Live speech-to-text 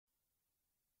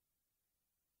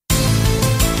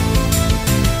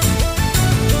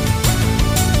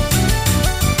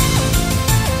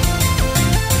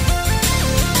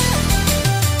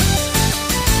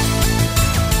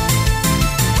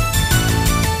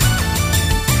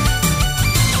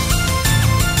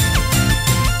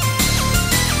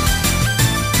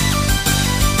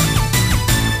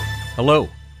Hello,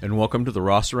 and welcome to the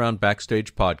Rossaround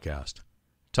Backstage podcast,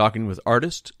 talking with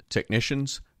artists,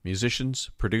 technicians,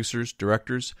 musicians, producers,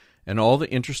 directors, and all the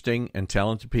interesting and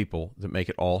talented people that make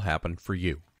it all happen for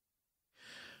you.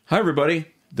 Hi, everybody.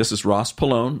 This is Ross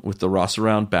Pallone with the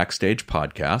Rossaround Backstage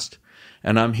podcast,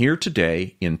 and I'm here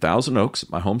today in Thousand Oaks,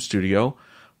 my home studio,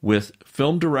 with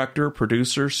film director,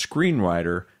 producer,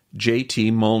 screenwriter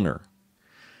Ginnie Mollner.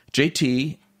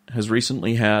 JT has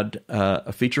recently had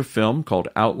a feature film called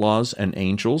Outlaws and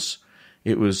Angels.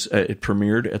 It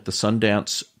premiered at the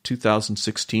Sundance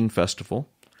 2016 festival.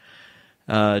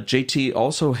 JT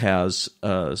also has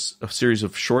a series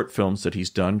of short films that he's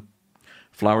done: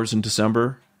 Flowers in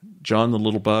December, John the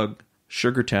Little Bug,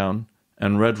 Sugartown,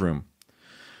 and Red Room.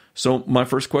 So my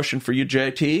first question for you,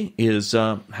 JT, is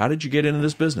how did you get into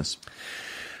this business?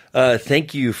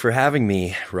 Thank you for having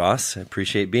me, Ross. I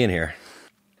appreciate being here.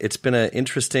 It's been an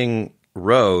interesting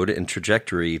road and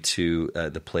trajectory to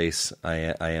the place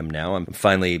I am now. I'm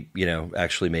finally,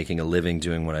 actually making a living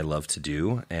doing what I love to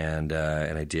do, and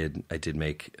I did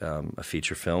make a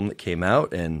feature film that came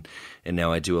out, and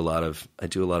now I do a lot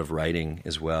of writing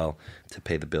as well to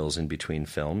pay the bills in between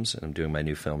films. And I'm doing my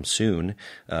new film soon,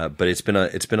 but it's been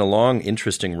a long,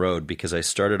 interesting road because I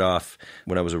started off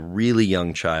when I was a really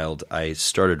young child. I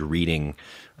started reading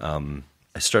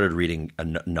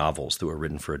novels that were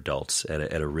written for adults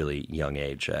at a really young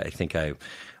age. I think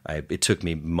it took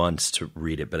me months to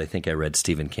read it, but I think I read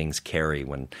Stephen King's Carrie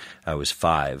when I was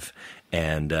 5,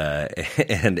 and I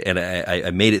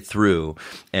made it through.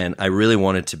 And I really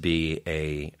wanted to be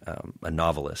a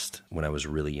novelist when I was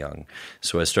really young,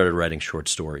 so I started writing short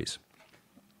stories.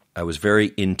 I was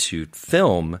very into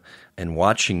film and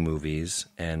watching movies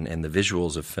and the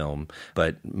visuals of film,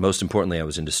 but most importantly, I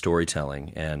was into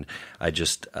storytelling. And I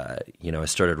just, I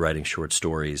started writing short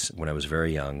stories when I was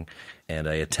very young, and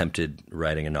I attempted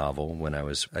writing a novel when I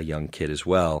was a young kid as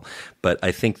well. But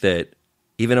I think that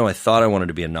even though I thought I wanted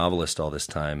to be a novelist all this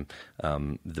time,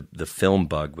 the film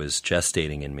bug was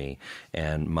gestating in me.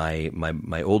 And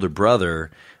my older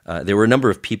brother, there were a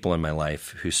number of people in my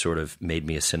life who sort of made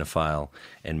me a cinephile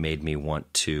and made me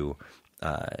want to,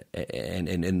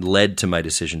 and led to my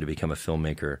decision to become a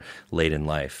filmmaker late in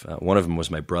life. One of them was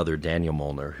my brother, Daniel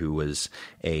Mollner, who was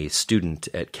a student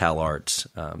at Cal Arts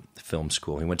Film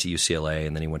School. He went to UCLA,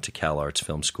 and then he went to Cal Arts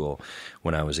Film School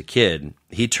when I was a kid.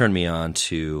 He turned me on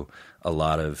to a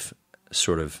lot of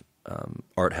sort of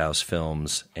art house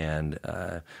films and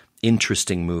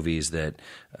interesting movies that,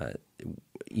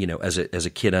 as a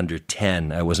kid under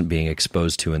 10, I wasn't being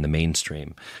exposed to in the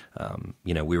mainstream.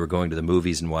 We were going to the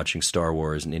movies and watching Star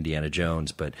Wars and Indiana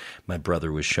Jones, but my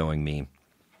brother was showing me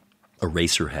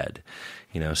Eraserhead.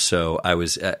 So I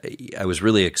was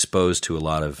really exposed to a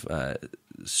lot of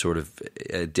sort of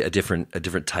a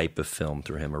different type of film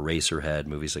through him. Eraserhead,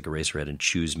 movies like Eraserhead and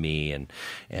Choose Me,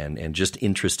 and just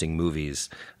interesting movies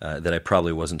that I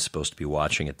probably wasn't supposed to be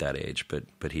watching at that age,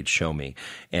 but he'd show me.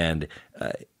 And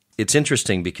it's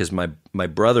interesting because my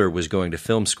brother was going to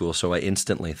film school, so I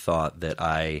instantly thought that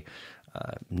I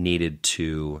needed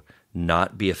to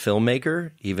not be a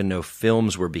filmmaker, even though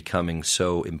films were becoming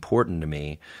so important to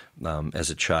me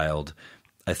as a child.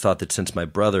 I thought that since my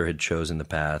brother had chosen the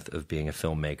path of being a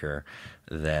filmmaker,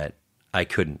 that I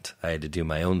couldn't. I had to do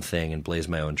my own thing and blaze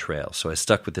my own trail. So I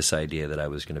stuck with this idea that I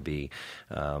was going to be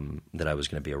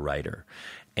a writer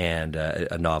and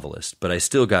a novelist. But I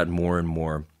still got more and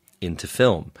more into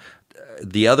film.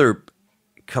 The other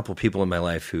couple people in my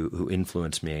life who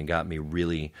influenced me and got me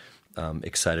really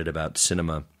excited about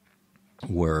cinema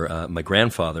were my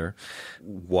grandfather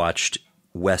watched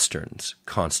Westerns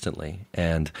constantly,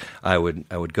 and I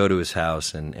would go to his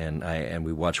house and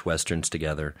we watched Westerns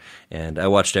together, and I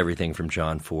watched everything from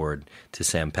John Ford to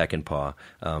Sam Peckinpah.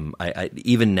 I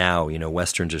even now,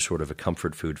 Westerns are sort of a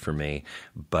comfort food for me,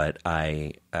 but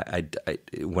I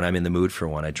when I'm in the mood for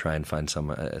one, I try and find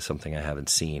something I haven't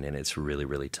seen, and it's really,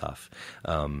 really tough.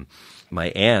 My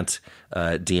aunt,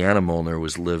 Deanna Mollner,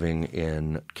 was living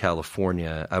in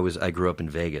California. I grew up in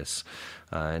Vegas,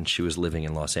 and she was living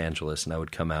in Los Angeles, and I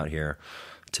would come out here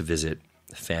to visit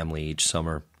family each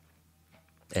summer.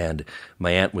 And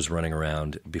my aunt was running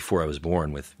around before I was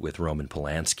born with Roman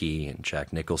Polanski and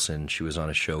Jack Nicholson. She was on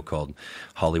a show called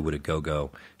Hollywood a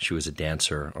Go-Go. She was a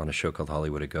dancer on a show called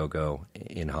Hollywood a Go-Go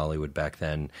in Hollywood back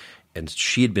then. And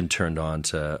she had been turned on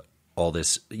to all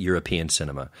this European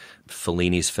cinema,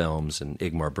 Fellini's films and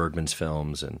Ingmar Bergman's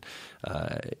films, and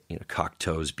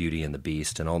Cocteau's Beauty and the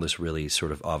Beast, and all this really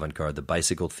sort of avant-garde, The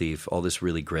Bicycle Thief, all this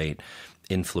really great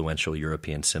influential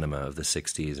European cinema of the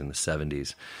 60s and the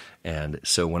 70s. And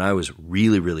so when I was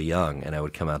really, really young and I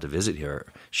would come out to visit here,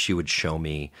 she would show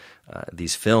me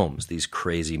these films, these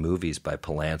crazy movies by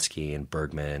Polanski and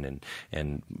Bergman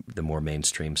and the more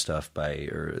mainstream stuff by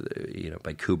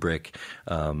Kubrick.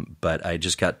 But I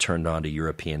just got turned on to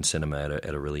European cinema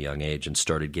at a really young age and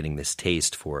started getting this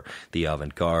taste for the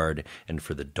avant-garde and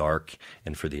for the dark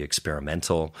and for the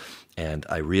experimental. And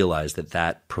I realized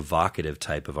that provocative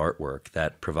type of artwork,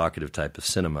 that provocative type of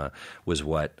cinema was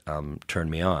what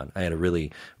turned me on. I had a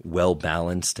really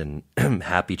well-balanced and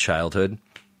happy childhood.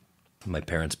 My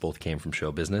parents both came from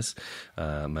show business.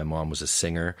 My mom was a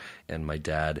singer, and my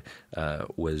dad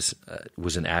was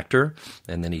an actor,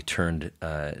 and then he turned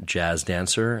jazz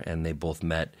dancer, and they both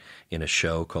met in a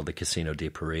show called the Casino de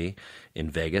Paris in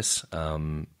Vegas,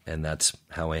 and that's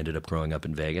how I ended up growing up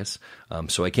in Vegas.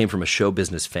 So I came from a show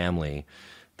business family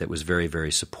that was very,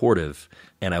 very supportive,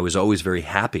 and I was always very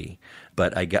happy.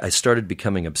 But I started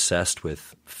becoming obsessed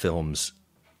with films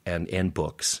and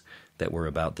books that were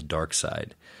about the dark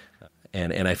side.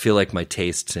 And I feel like my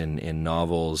tastes in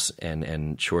novels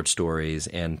and short stories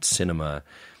and cinema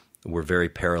were very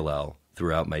parallel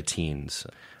throughout my teens.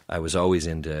 I was always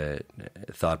into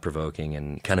thought-provoking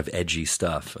and kind of edgy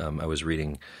stuff. I was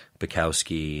reading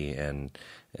Bukowski and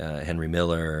Henry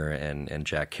Miller and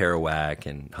Jack Kerouac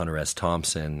and Hunter S.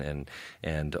 Thompson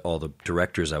and all the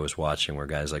directors I was watching were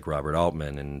guys like Robert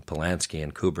Altman and Polanski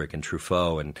and Kubrick and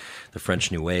Truffaut and the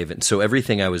French New Wave. And so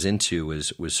everything I was into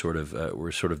was sort of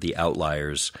were sort of the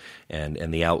outliers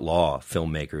and the outlaw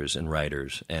filmmakers and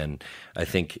writers. And I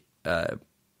think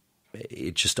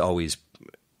it just always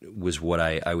was what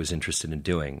I was interested in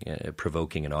doing,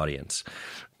 provoking an audience.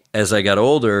 As I got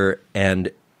older and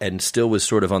still was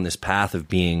sort of on this path of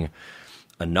being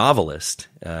a novelist,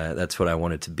 that's what I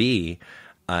wanted to be,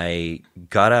 I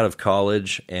got out of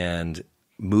college and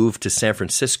moved to San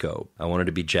Francisco. I wanted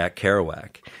to be Jack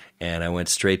Kerouac, and I went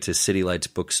straight to City Lights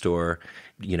bookstore,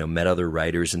 met other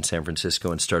writers in San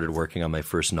Francisco and started working on my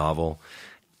first novel,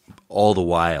 all the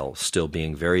while still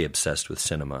being very obsessed with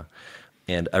cinema.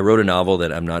 And I wrote a novel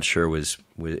that I'm not sure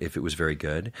if it was very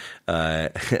good.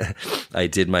 I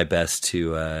did my best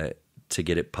to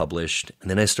get it published. And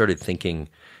then I started thinking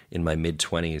in my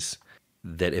mid-20s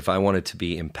that if I wanted to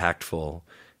be impactful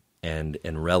and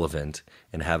relevant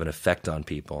and have an effect on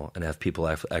people and have people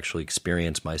actually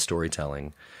experience my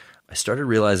storytelling, I started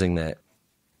realizing that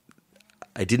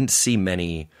I didn't see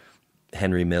many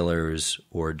Henry Millers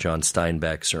or John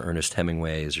Steinbecks or Ernest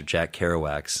Hemingways or Jack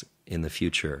Kerouacs in the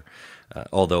future.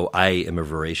 Although I am a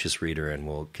voracious reader and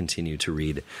will continue to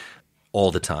read all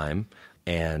the time,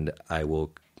 and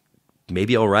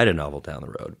maybe I'll write a novel down the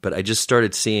road. But I just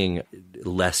started seeing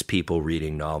less people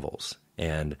reading novels,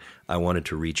 and I wanted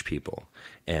to reach people.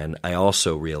 And I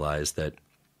also realized that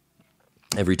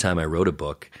every time I wrote a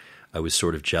book, I was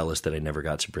sort of jealous that I never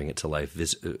got to bring it to life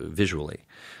visually.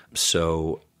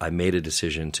 So I made a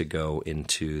decision to go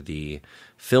into the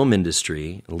film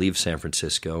industry, leave San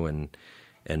Francisco, and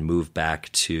move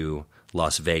back to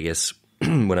Las Vegas.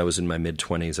 When I was in my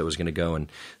mid-20s, I was going to go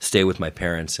and stay with my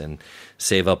parents and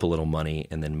save up a little money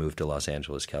and then move to Los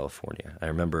Angeles, California. I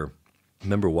remember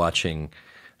watching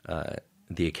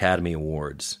the Academy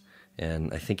Awards,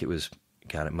 and I think it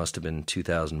must have been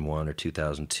 2001 or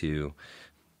 2002.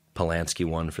 Polanski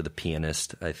won for The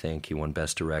Pianist, I think. He won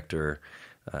Best Director.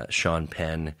 Sean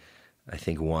Penn, I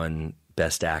think, won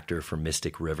Best Actor for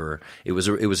Mystic River. It was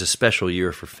a special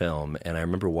year for film, and I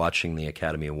remember watching the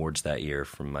Academy Awards that year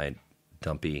from my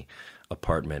dumpy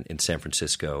apartment in San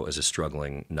Francisco as a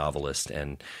struggling novelist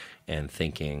and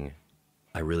thinking,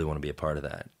 I really want to be a part of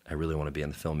that. I really want to be in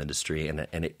the film industry. And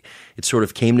it sort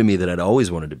of came to me that I'd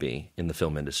always wanted to be in the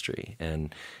film industry.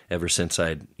 And ever since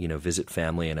I'd visit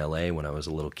family in LA when I was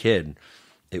a little kid,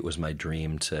 it was my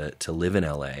dream to live in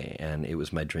LA, and it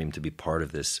was my dream to be part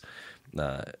of this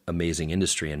amazing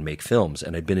industry and make films.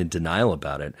 And I'd been in denial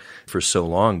about it for so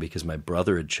long because my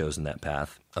brother had chosen that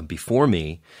path before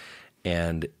me.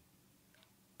 And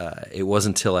it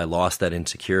wasn't until I lost that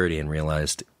insecurity and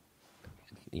realized,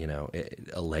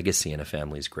 a legacy in a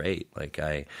family is great. Like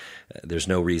there's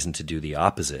no reason to do the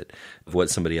opposite of what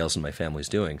somebody else in my family's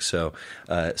doing. So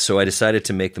I decided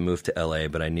to make the move to LA,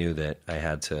 but I knew that I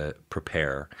had to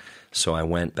prepare. So I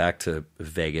went back to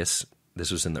Vegas.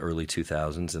 This was in the early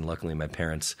 2000s, and luckily my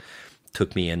parents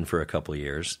took me in for a couple of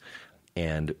years,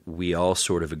 and we all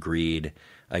sort of agreed.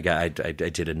 I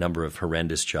did a number of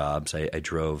horrendous jobs. I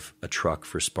drove a truck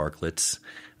for Sparklets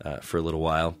for a little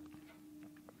while,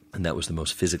 and that was the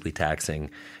most physically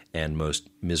taxing and most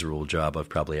miserable job I've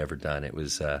probably ever done. It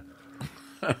was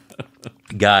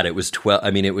God, it was 12.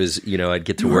 I mean, it was, I'd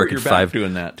get to work at 5.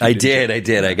 Doing that too, I did.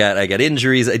 I got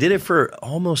injuries. I did it for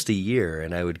almost a year,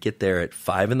 and I would get there at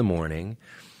 5 in the morning.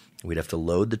 We'd have to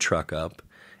load the truck up,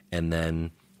 and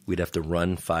then we'd have to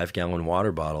run 5-gallon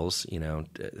water bottles,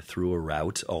 through a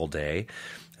route all day.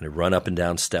 And I'd run up and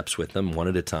down steps with them one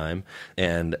at a time.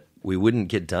 And we wouldn't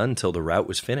get done till the route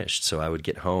was finished. So I would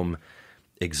get home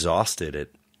exhausted at,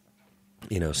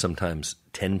 sometimes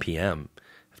 10 p.m.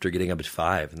 after getting up at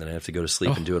 5, and then I have to go to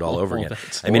sleep and do it all over again.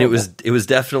 I mean, it was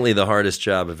definitely the hardest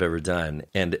job I've ever done.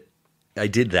 And I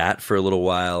did that for a little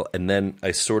while, and then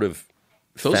I sort of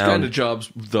Those kind of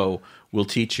jobs, though, will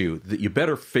teach you that you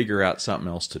better figure out something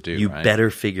else to do. You right? better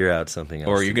figure out something else.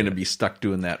 Or you're going to be stuck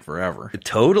doing that forever.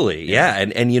 Totally, yeah.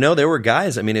 And there were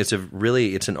guys. I mean, it's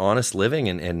an honest living,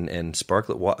 and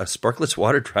Sparklet's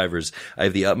water drivers, I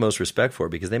have the utmost respect for,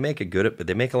 because they make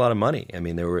a lot of money. I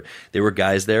mean, there were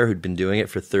guys there who'd been doing it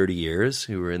for 30 years,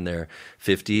 who were in their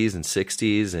 50s and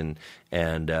 60s,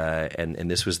 and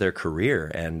this was their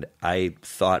career. And I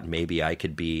thought maybe I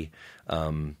could be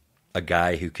a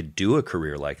guy who could do a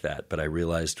career like that, but I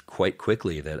realized quite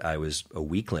quickly that I was a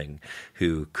weakling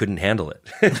who couldn't handle it.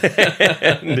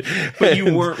 But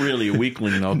you weren't really a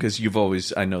weakling though,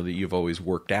 because I know that you've always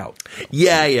worked out.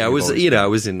 Yeah. I was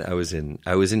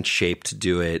in shape to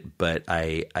do it, but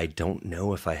I don't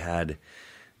know if I had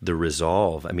the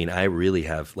resolve. I mean, I really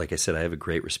have, like I said, I have a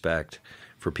great respect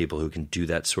for people who can do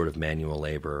that sort of manual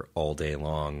labor all day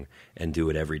long and do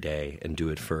it every day and do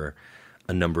it for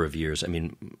a number of years. I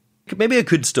mean, maybe I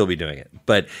could still be doing it,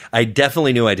 but I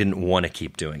definitely knew I didn't want to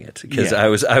keep doing it, because I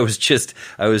was just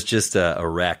a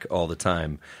wreck all the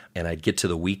time. And I'd get to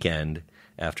the weekend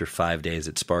after 5 days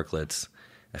at Sparklet's.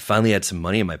 I finally had some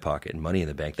money in my pocket and money in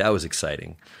the bank. That was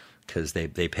exciting, because they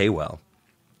pay well.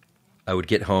 I would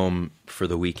get home for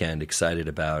the weekend excited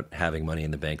about having money in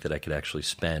the bank that I could actually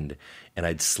spend, and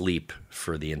I'd sleep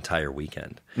for the entire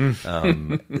weekend.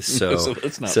 So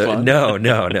that's not fun.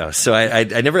 No. So I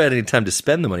never had any time to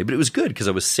spend the money, but it was good because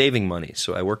I was saving money.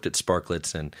 So I worked at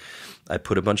Sparklet's, and I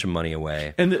put a bunch of money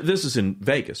away. And this is in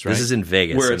Vegas, right? This is in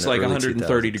Vegas. Where it's like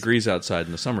 130 degrees outside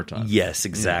in the summertime. Yes,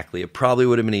 exactly. It probably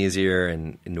would have been easier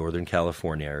in Northern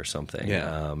California or something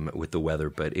with the weather.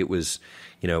 But it was,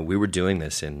 we were doing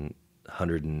this in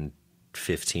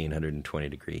 115, 120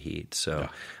 degree heat. So,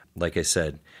 like I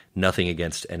said, nothing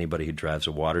against anybody who drives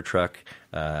a water truck.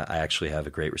 I actually have a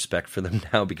great respect for them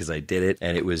now because I did it,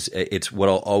 and it's what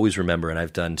I'll always remember. And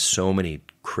I've done so many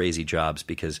crazy jobs,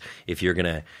 because if you're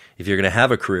gonna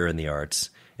have a career in the arts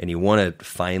and you want to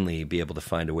finally be able to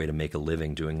find a way to make a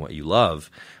living doing what you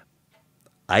love,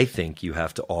 I think you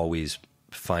have to always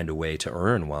find a way to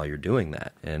earn while you're doing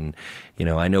that. And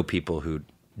I know people who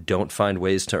don't find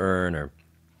ways to earn or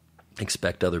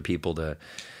expect other people to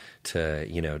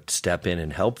step in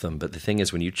and help them. But the thing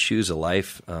is, when you choose a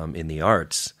life in the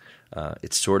arts,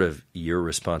 it's sort of your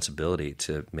responsibility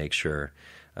to make sure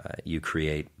you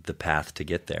create the path to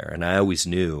get there. And I always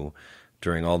knew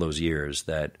during all those years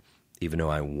that even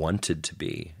though I wanted to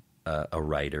be a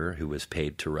writer who was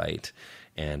paid to write,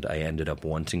 and I ended up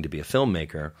wanting to be a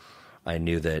filmmaker, I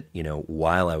knew that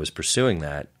while I was pursuing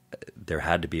that, there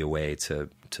had to be a way to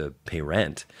pay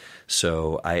rent.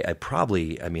 So I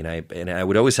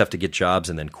would always have to get jobs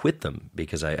and then quit them,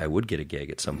 because I would get a gig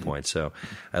at some point. So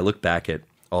I look back at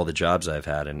all the jobs I've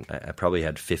had, and I probably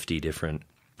had 50 different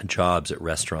jobs at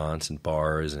restaurants and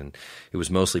bars, and it was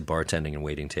mostly bartending and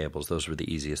waiting tables. Those were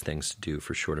the easiest things to do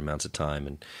for short amounts of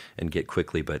time and get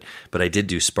quickly. But I did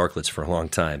do Sparklet's for a long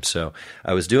time. So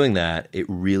I was doing that. It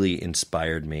really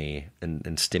inspired me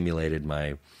and stimulated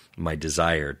my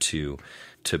desire to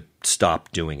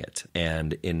stop doing it.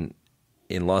 And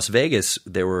in Las Vegas,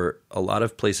 there were a lot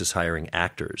of places hiring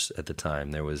actors at the time.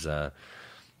 There was a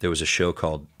show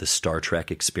called The Star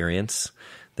Trek Experience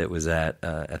that was at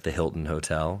the Hilton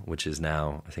Hotel, which is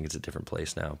now, I think it's a different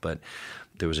place now. But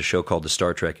there was a show called The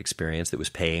Star Trek Experience that was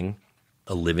paying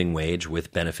a living wage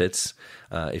with benefits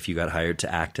if you got hired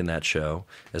to act in that show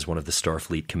as one of the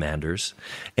Starfleet commanders.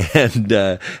 And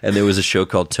there was a show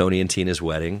called Tony and Tina's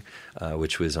Wedding,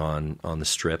 which was on the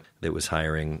Strip, that was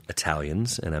hiring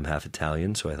Italians, and I'm half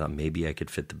Italian, so I thought maybe I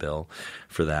could fit the bill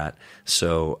for that.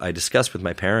 So I discussed with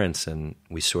my parents, and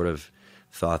we sort of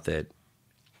thought that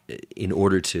in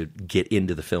order to get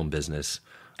into the film business,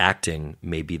 acting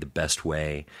may be the best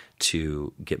way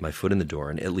to get my foot in the door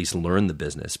and at least learn the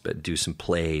business, but do some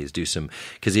plays,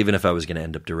 because even if I was going to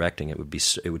end up directing, it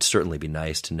would certainly be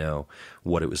nice to know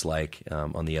what it was like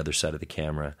on the other side of the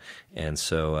camera. And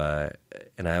so,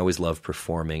 and I always loved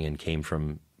performing and came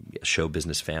from a show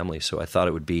business family, so I thought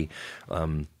it would be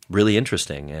really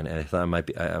interesting, and I thought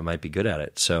I might be good at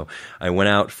it. So I went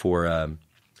out for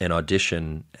an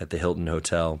audition at the Hilton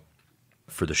Hotel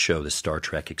for the show, The Star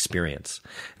Trek Experience.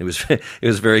 It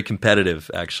was very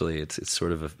competitive, actually. It's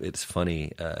sort of it's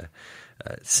funny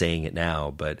saying it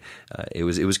now, but it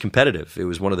was competitive. It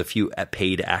was one of the few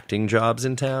paid acting jobs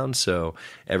in town, so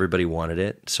everybody wanted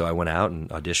it. So I went out and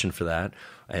auditioned for that.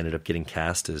 I ended up getting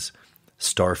cast as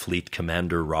Starfleet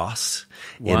Commander Ross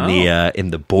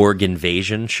in the Borg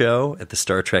invasion show at the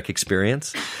Star Trek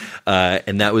Experience,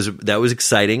 and that was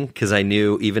exciting because I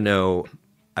knew, even though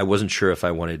I wasn't sure if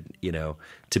I wanted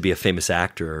to be a famous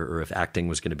actor or if acting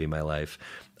was going to be my life,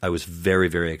 I was very,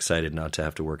 very excited not to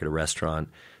have to work at a restaurant,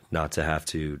 not to have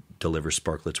to deliver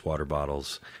Sparkletts water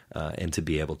bottles, and to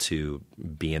be able to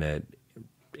be in a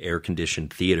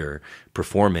air-conditioned theater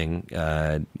performing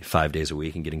 5 days a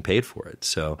week and getting paid for it.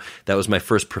 So that was my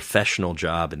first professional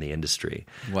job in the industry.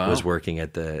 Wow. Was working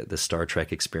at the Star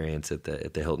Trek Experience at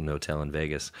the Hilton Hotel in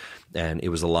Vegas. And it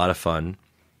was a lot of fun.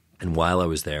 And while I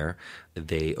was there,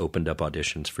 they opened up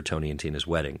auditions for Tony and Tina's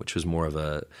Wedding, which was more of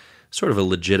a sort of a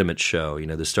legitimate show.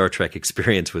 The Star Trek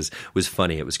Experience was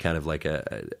funny. It was kind of like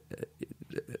an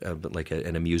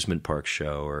amusement park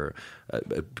show, or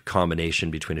a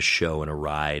combination between a show and a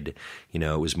ride.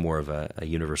 It was more of a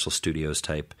Universal Studios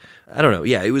type. I don't know.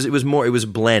 Yeah, it was a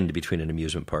blend between an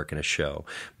amusement park and a show.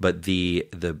 But the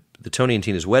Tony and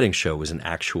Tina's Wedding show was an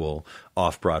actual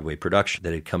off-Broadway production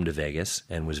that had come to Vegas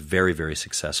and was very, very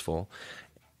successful.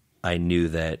 I knew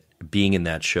that being in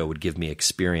that show would give me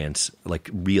experience, like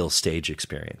real stage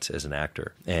experience as an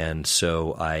actor. And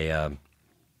so I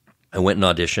went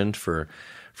and auditioned for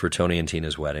Tony and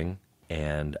Tina's Wedding,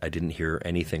 and I didn't hear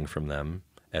anything from them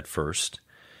at first.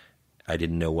 I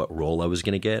didn't know what role I was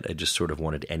going to get. I just sort of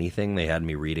wanted anything. They had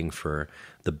me reading for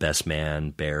The Best Man,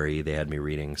 Barry. They had me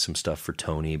reading some stuff for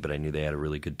Tony, but I knew they had a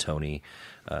really good Tony,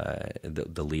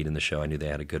 the lead in the show. I knew they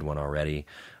had a good one already.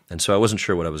 And so I wasn't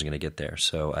sure what I was going to get there.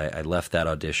 So I left that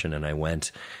audition, and I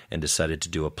went and decided to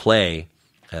do a play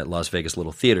at Las Vegas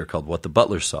Little Theater called What the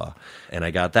Butler Saw. And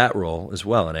I got that role as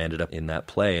well, and I ended up in that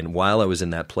play. And while I was in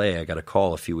that play, I got a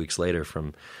call a few weeks later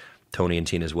from Tony and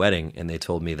Tina's Wedding, and they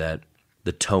told me that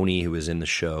the Tony who was in the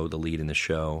show, the lead in the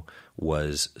show,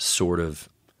 was sort of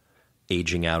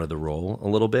aging out of the role a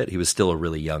little bit. He was still a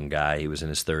really young guy. He was in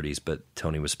his 30s, but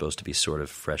Tony was supposed to be sort of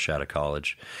fresh out of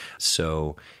college.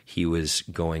 So he was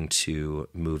going to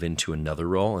move into another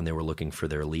role, and they were looking for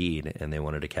their lead, and they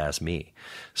wanted to cast me.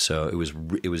 So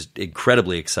it was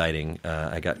incredibly exciting.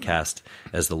 I got cast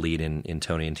as the lead in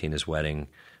Tony and Tina's Wedding,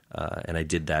 and I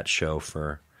did that show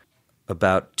for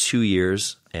about 2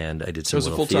 years, and I did some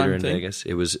little theater in Vegas.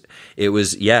 It was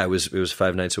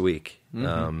 5 nights a week.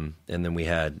 Mm-hmm. And then we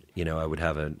had, I would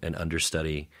have an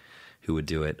understudy who would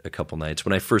do it a couple nights.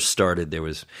 When I first started, there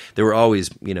were always,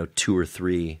 2 or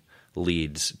 3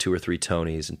 leads, 2 or 3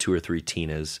 Tonys and 2 or 3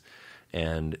 Tinas,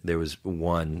 and there was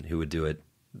one who would do it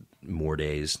more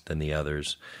days than the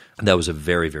others. That was a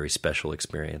very, very special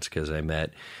experience because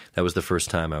that was the first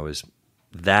time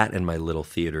that and my little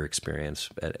theater experience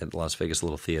at Las Vegas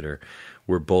Little Theater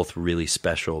were both really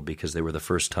special because it was the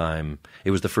first time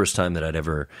that I'd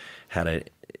ever had an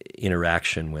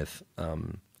interaction with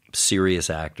serious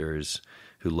actors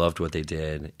who loved what they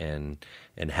did and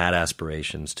had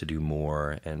aspirations to do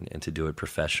more and to do it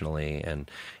professionally. And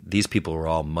these people were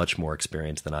all much more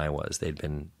experienced than I was. They'd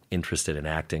been interested in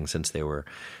acting since they were,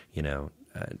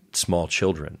 small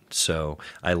children. So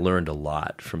I learned a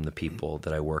lot from the people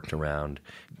that I worked around.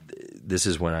 This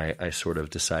is when I sort of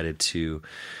decided to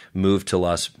move to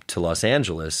Los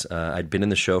Angeles. I'd been in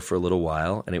the show for a little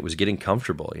while, and it was getting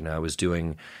comfortable. I was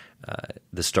doing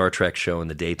the Star Trek show in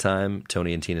the daytime,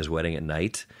 Tony and Tina's Wedding at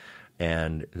night,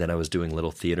 and then I was doing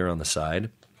little theater on the side.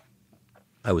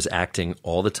 I was acting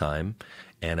all the time,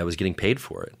 and I was getting paid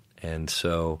for it. And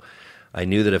so I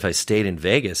knew that if I stayed in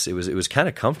Vegas, it was kind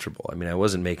of comfortable. I mean, I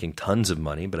wasn't making tons of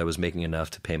money, but I was making enough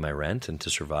to pay my rent and to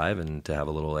survive and to have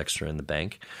a little extra in the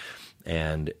bank.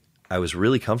 And I was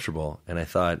really comfortable. And I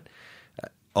thought,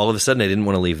 all of a sudden, I didn't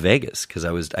want to leave Vegas because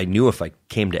I knew if I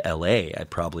came to L.A., I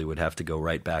probably would have to go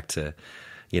right back to,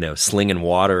 slinging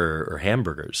water or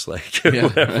hamburgers,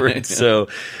 whatever. And so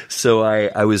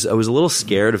I was a little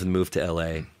scared of the move to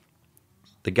L.A.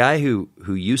 The guy who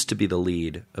used to be the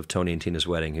lead of Tony and Tina's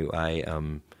Wedding, who I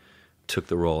took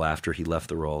the role after he left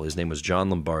the role, his name was John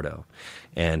Lombardo,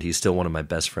 and he's still one of my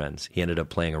best friends. He ended up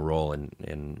playing a role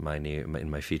in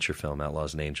my feature film,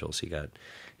 Outlaws and Angels.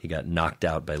 He got knocked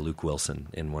out by Luke Wilson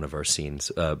in one of our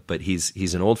scenes. But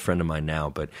he's an old friend of mine now,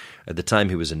 but at the time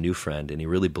he was a new friend, and he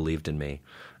really believed in me.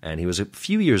 And he was a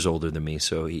few years older than me,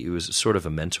 so he was sort of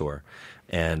a mentor.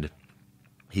 And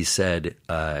he said,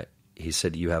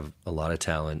 you have a lot of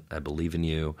talent. I believe in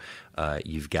you.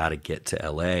 You've got to get to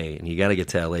L.A. and you got to get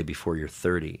to L.A. before you're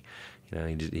 30. You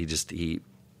know,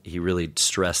 he really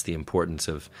stressed the importance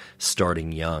of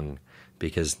starting young,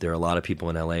 because there are a lot of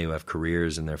people in L.A. who have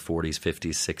careers in their 40s,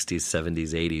 50s, 60s,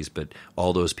 70s, 80s, but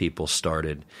all those people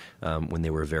started when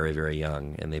they were very, very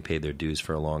young, and they paid their dues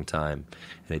for a long time,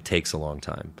 and it takes a long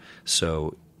time.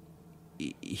 So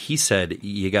he said,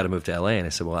 you got to move to LA. And I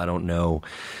said, well, I don't know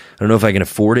if I can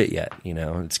afford it yet. You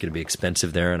know, it's going to be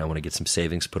expensive there, and I want to get some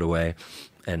savings put away.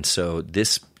 And so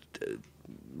this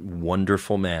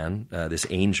wonderful man, this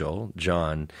angel,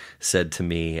 John, said to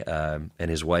me, and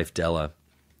his wife, Della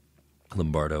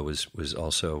Lombardo, was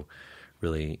also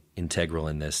really integral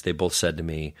in this. They both said to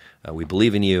me, we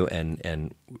believe in you,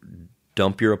 and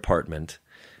dump your apartment,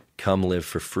 come live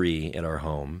for free at our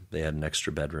home. They had an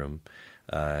extra bedroom.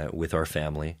 With our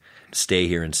family, stay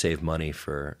here and save money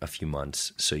for a few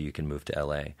months so you can move to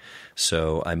LA.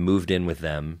 So I moved in with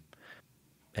them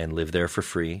and lived there for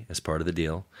free as part of the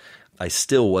deal. I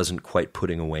still wasn't quite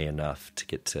putting away enough to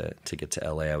get to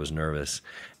LA. I was nervous.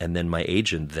 And then my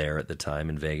agent there at the time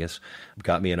in Vegas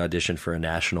got me an audition for a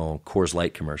national Coors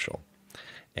Light commercial.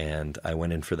 And I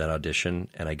went in for that audition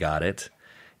and I got it.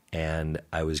 And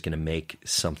I was going to make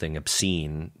something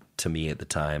obscene to me at the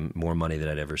time, more money than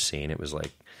I'd ever seen. It was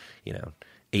like,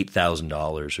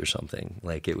 $8,000 or something.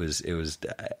 Like it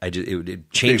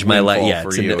changed my life.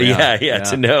 Yeah,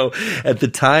 to know at the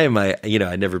time,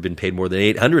 I'd never been paid more than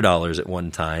 $800 at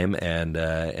one time, and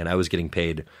I was getting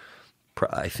paid.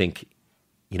 I think,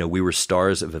 we were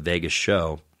stars of a Vegas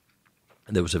show.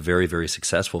 There was a very, very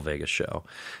successful Vegas show,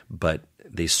 but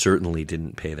they certainly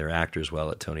didn't pay their actors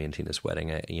well at Tony and Tina's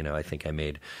wedding. I think I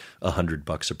made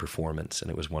 $100 a performance, and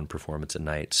it was one performance a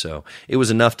night. So it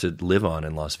was enough to live on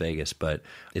in Las Vegas, but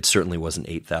it certainly wasn't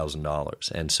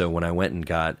 $8,000. And so when I went and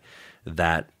got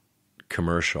that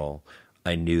commercial,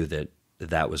 I knew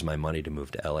that was my money to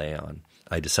move to LA on.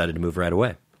 I decided to move right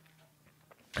away.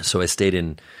 So I stayed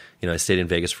in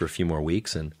Vegas for a few more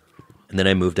weeks, and then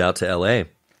I moved out to LA.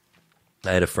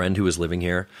 I had a friend who was living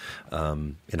here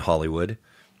in Hollywood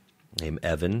named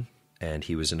Evan, and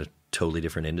he was in a totally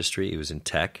different industry. He was in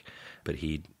tech, but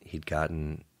he'd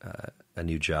gotten a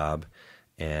new job,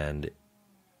 and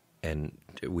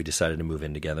we decided to move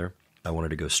in together. I wanted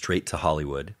to go straight to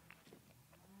Hollywood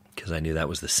because I knew that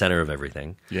was the center of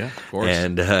everything. Yeah, of course.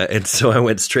 And so I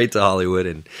went straight to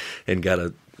Hollywood and got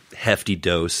a hefty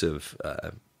dose of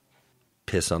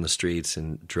piss on the streets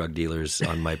and drug dealers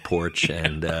on my porch,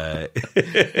 and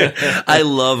I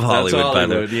love Hollywood, by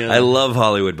the way. Yeah. I love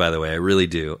Hollywood, by the way. I really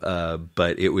do.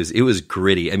 But it was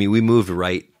gritty. I mean, we moved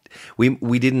right.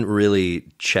 We didn't really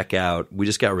check out. We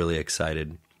just got really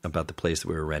excited about the place that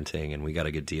we were renting, and we got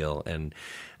a good deal. And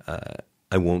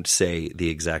I won't say the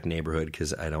exact neighborhood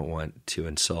because I don't want to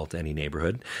insult any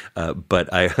neighborhood. But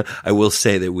I will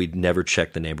say that we'd never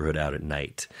checked the neighborhood out at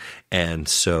night. And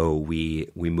so we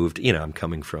moved, I'm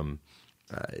coming from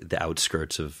the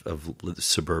outskirts of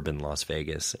suburban Las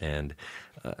Vegas. And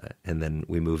then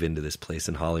we move into this place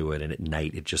in Hollywood, and at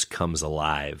night it just comes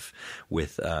alive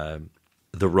with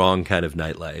the wrong kind of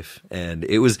nightlife. And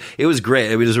it was great.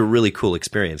 I mean, it was a really cool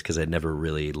experience because I'd never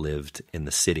really lived in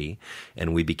the city,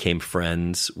 and we became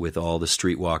friends with all the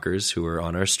streetwalkers who were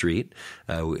on our street.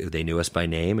 They knew us by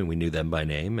name, and we knew them by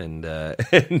name.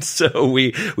 And so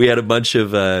we had a bunch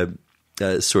of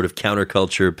sort of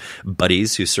counterculture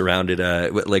buddies who surrounded,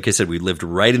 like I said, we lived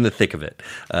right in the thick of it.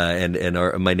 And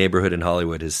my neighborhood in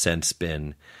Hollywood has since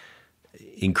been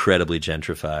incredibly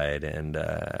gentrified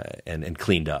and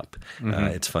cleaned up. Mm-hmm.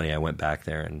 It's funny. I went back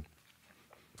there, and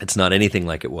it's not anything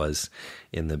like it was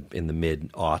in the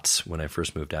mid aughts when I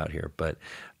first moved out here. But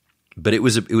it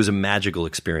was a magical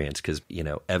experience because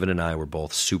Evan and I were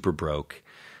both super broke.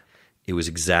 It was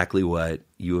exactly what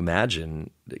you imagine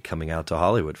coming out to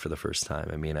Hollywood for the first time.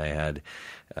 I mean, I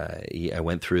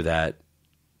went through that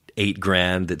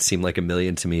 $8,000 that seemed like $1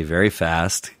 million to me very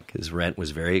fast because rent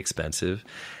was very expensive.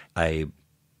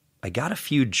 I got a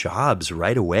few jobs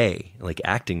right away, like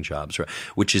acting jobs,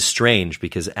 which is strange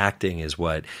because acting is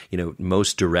what,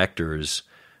 most directors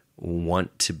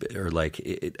want to be, or like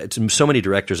it's so many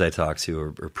directors I talk to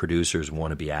or producers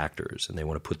want to be actors and they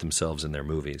want to put themselves in their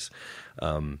movies.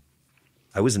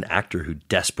 I was an actor who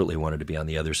desperately wanted to be on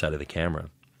the other side of the camera.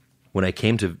 When I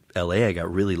came to LA, I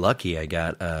got really lucky. I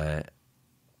got a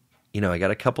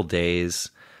couple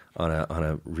days on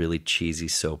a really cheesy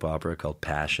soap opera called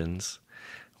Passions,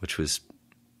 which was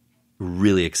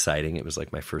really exciting. It was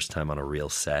like my first time on a real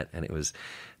set, and it was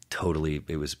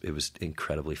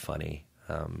incredibly funny.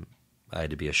 I had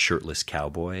to be a shirtless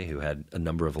cowboy who had a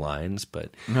number of lines,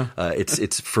 but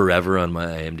it's forever on my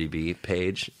IMDb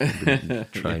page. I've been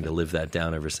trying to live that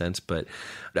down ever since. But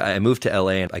I moved to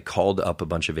LA and I called up a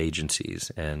bunch of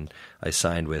agencies, and I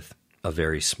signed with a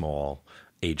very small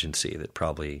agency that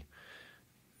probably,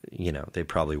 they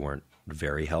probably weren't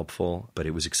very helpful, but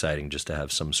it was exciting just to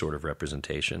have some sort of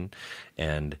representation.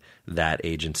 And that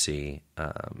agency,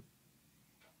 I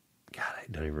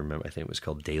don't even remember. I think it was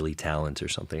called Daily Talent or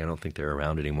something. I don't think they're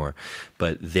around anymore,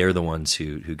 but they're the ones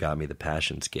who got me the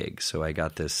Passions gig. So I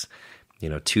got this,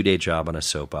 2-day job on a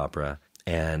soap opera,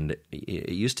 and it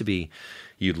used to be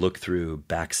you'd look through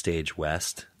Backstage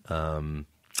West,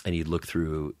 and you'd look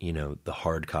through, the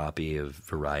hard copy of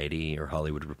Variety or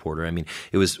Hollywood Reporter. I mean,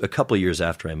 it was a couple of years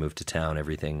after I moved to town,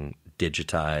 everything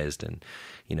digitized, and,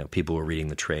 people were reading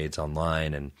the trades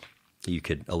online, and you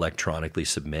could electronically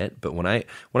submit. But when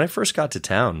I first got to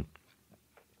town,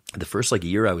 the first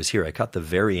year I was here, I caught the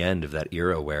very end of that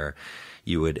era where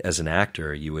you would, as an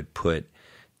actor, you would put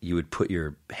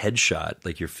your headshot,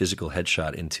 like your physical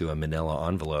headshot, into a manila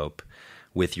envelope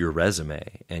with your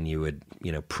resume, and you would,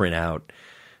 print out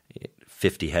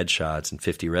 50 headshots and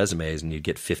 50 resumes, and you'd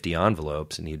get 50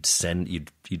 envelopes, and you'd send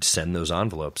those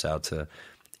envelopes out to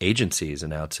agencies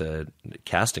and out to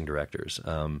casting directors.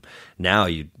 Now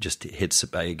you just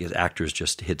I guess actors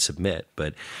just hit submit.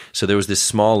 But so there was this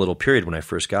small little period when I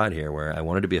first got here where I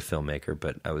wanted to be a filmmaker,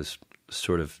 but I was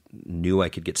sort of knew I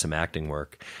could get some acting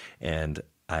work. And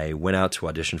I went out to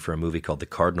audition for a movie called The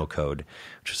Cardinal Code,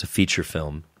 which was a feature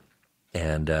film.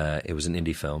 And it was an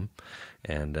indie film.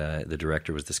 And the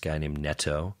director was this guy named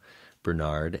Neto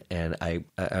Bernard. And I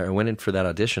went in for that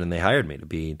audition, and they hired me to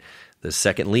be the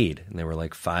second lead, and there were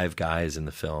 5 guys in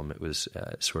the film. It was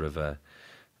sort of a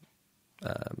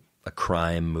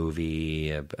crime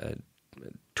movie,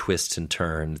 twists and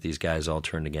turns. These guys all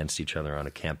turned against each other on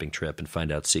a camping trip and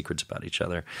find out secrets about each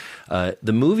other.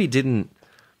 The movie didn't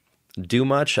do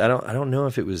much. I don't know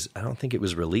if it was. I don't think it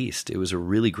was released. It was a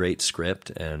really great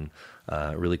script and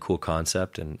a really cool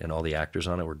concept, and all the actors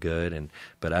on it were good.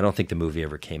 But I don't think the movie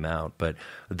ever came out. But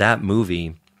that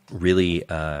movie really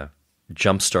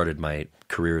jump-started my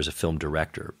career as a film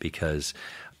director, because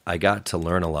I got to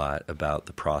learn a lot about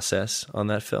the process on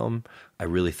that film. I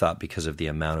really thought, because of the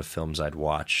amount of films I'd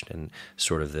watched and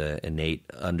sort of the innate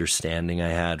understanding I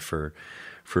had for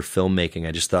filmmaking,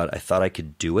 I thought I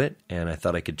could do it, and I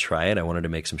thought I could try it. I wanted to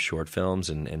make some short films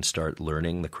and start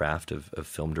learning the craft of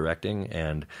film directing.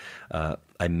 And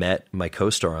I met my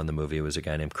co-star on the movie. It was a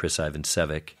guy named Chris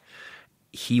Ivansevic.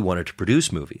 He wanted to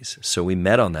produce movies, so we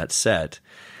met on that set.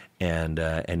 And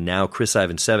now Chris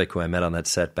Ivansevic, who I met on that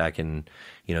set back in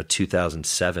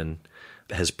 2007,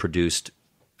 has produced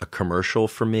a commercial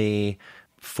for me,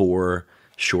 4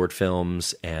 short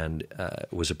films, and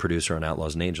was a producer on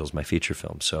Outlaws and Angels, my feature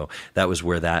film. So that was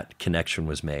where that connection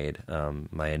was made,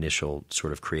 my initial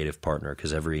sort of creative partner,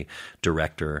 because every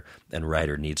director and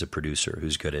writer needs a producer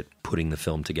who's good at putting the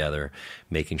film together,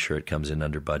 making sure it comes in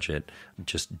under budget,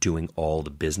 just doing all the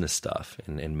business stuff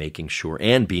and making sure,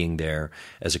 and being there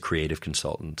as a creative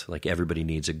consultant. Everybody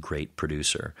needs a great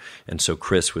producer. And so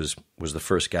Chris was the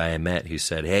first guy I met who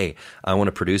said, "Hey, I want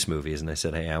to produce movies." And I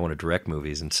said, "Hey, I want to direct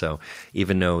movies." And so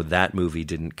even though that movie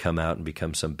didn't come out and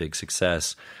become some big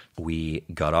success, we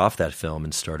got off that film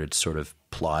and started sort of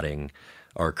plotting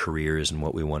our careers and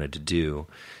what we wanted to do.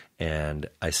 And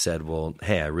I said, well,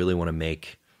 hey, I really want to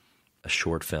make a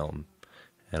short film,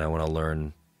 and I want to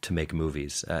learn to make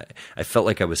movies. I felt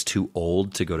like I was too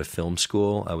old to go to film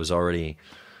school. I was already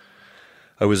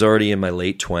in my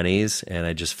late 20s, and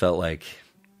I just felt like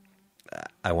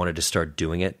I wanted to start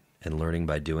doing it and learning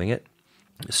by doing it.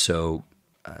 So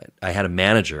I had a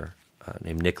manager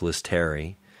named Nicholas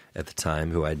Terry at the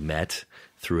time, who I'd met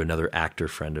through another actor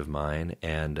friend of mine.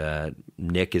 And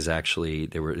Nick is actually,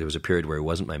 there was a period where he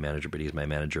wasn't my manager, but he's my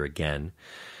manager again.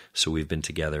 So we've been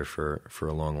together for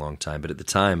a long, long time. But at the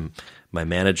time, my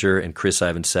manager and Chris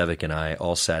Ivansevic and I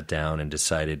all sat down and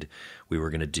decided we were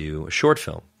going to do a short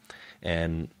film.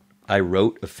 And I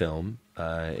wrote a film.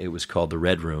 It was called The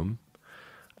Red Room.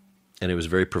 And it was a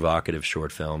very provocative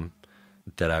short film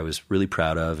that I was really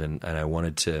proud of. And I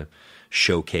wanted to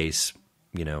showcase,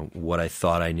 what I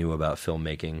thought I knew about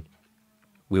filmmaking.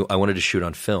 I wanted to shoot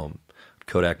on film,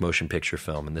 Kodak motion picture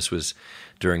film. And this was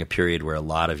during a period where a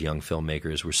lot of young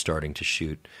filmmakers were starting to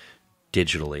shoot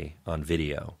digitally on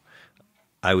video.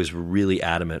 I was really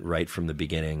adamant right from the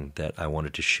beginning that I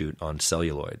wanted to shoot on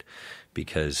celluloid,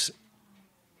 because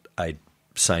I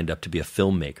signed up to be a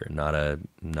filmmaker, not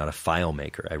a file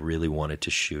maker. I really wanted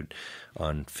to shoot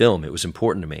on film. It was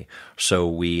important to me. So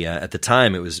we at the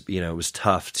time it was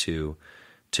tough to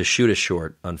to shoot a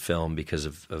short on film because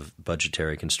of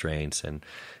budgetary constraints, and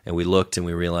we looked and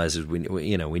we realized that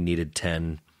we needed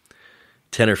 10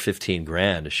 or 15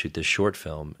 grand to shoot this short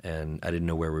film, and I didn't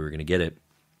know where we were going to get it.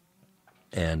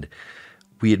 And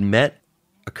we had met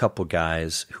a couple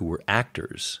guys who were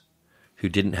actors who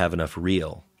didn't have enough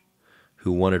reel,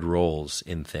 who wanted roles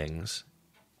in things,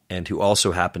 and who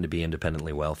also happened to be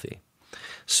independently wealthy.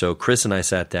 So Chris and I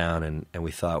sat down and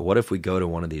we thought, what if we go to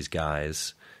one of these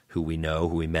guys who we know,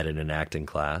 who we met in an acting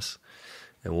class,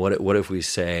 and what if we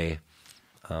say,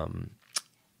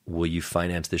 will you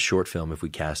finance this short film if we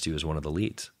cast you as one of the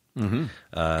leads? Mm-hmm.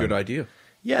 Good idea.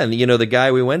 Yeah, and the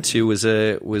guy we went to was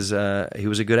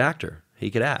a good actor. He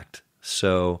could act.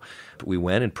 So we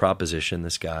went and propositioned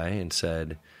this guy and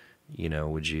said,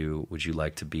 would you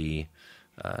like to be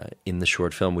in the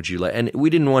short film? Would you like? And we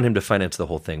didn't want him to finance the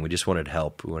whole thing. We just wanted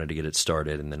help. We wanted to get it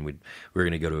started, and then we were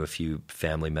going to go to a few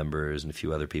family members and a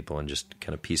few other people and just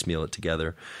kind of piecemeal it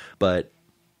together. But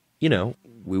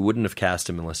we wouldn't have cast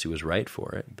him unless he was right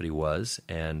for it, but he was,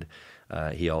 and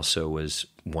he also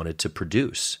wanted to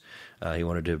produce. He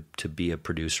wanted to be a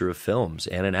producer of films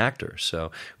and an actor.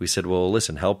 So we said, well,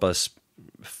 listen, help us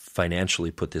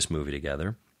financially put this movie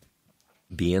together,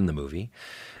 be in the movie,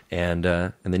 and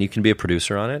then you can be a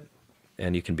producer on it,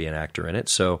 and you can be an actor in it.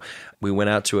 So we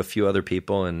went out to a few other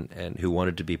people and who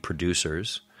wanted to be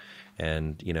producers,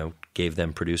 and gave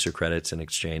them producer credits in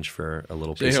exchange for a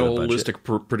little piece of the budget. List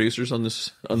of producers on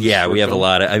this. Yeah, we have a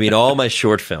lot of. All my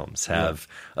short films have.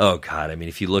 Yeah. Oh God,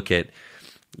 if you look at,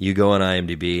 you go on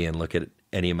IMDb and look at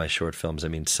any of my short films.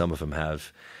 Some of them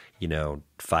have,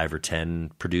 5 or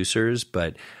 10 producers,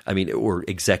 but or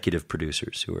executive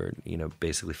producers who are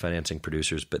basically financing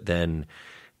producers. But then,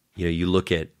 you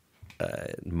look at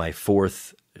my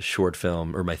fourth short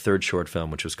film, or my third short film,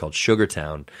 which was called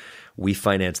Sugartown. We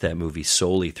financed that movie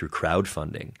solely through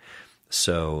crowdfunding.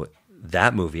 So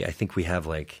that movie, I think we have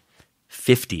like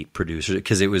 50 producers,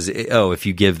 because it was, if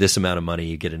you give this amount of money,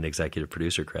 you get an executive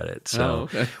producer credit. So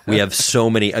we have so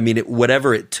many.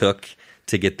 Whatever it took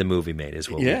to get the movie made is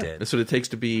what we did. That's what it takes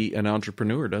to be an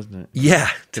entrepreneur, doesn't it? Yeah,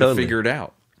 totally. To figure it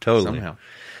out. Totally. Somehow.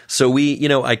 So we,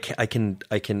 I can,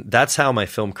 that's how my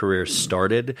film career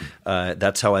started.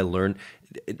 That's how I learned.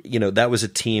 That was a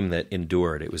team that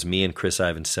endured. It was me and Chris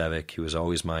Ivansevic, who was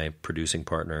always my producing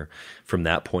partner from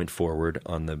that point forward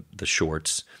on the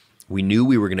shorts. We knew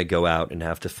we were going to go out and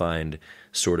have to find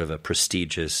sort of a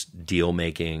prestigious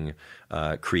deal-making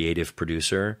creative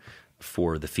producer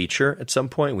for the feature at some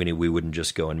point. We knew we wouldn't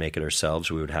just go and make it ourselves.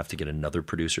 We would have to get another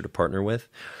producer to partner with.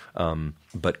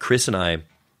 But Chris and I,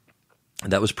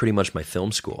 that was pretty much my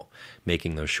film school,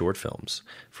 making those short films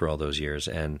for all those years.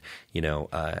 And,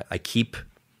 I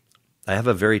have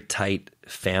a very tight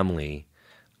family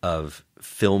of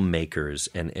filmmakers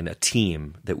and a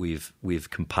team that we've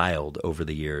compiled over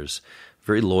the years,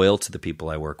 very loyal to the people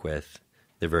I work with.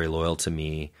 They're very loyal to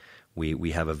me.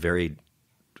 We have a very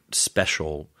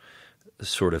special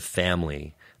sort of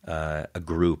family, a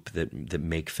group that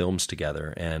make films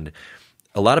together. And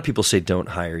a lot of people say don't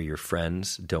hire your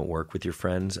friends, don't work with your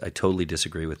friends. I totally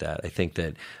disagree with that. I think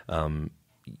that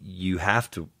you have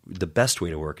to, the best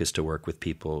way to work is to work with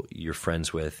people you're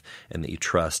friends with and that you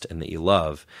trust and that you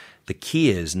love. The key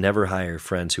is never hire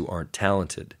friends who aren't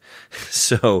talented.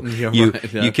 So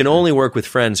you can only work with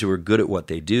friends who are good at what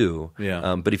they do.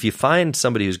 Yeah. But if you find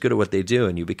somebody who's good at what they do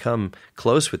and you become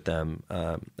close with them,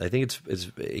 I think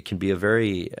it can be a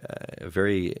very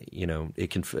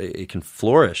it can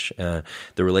flourish the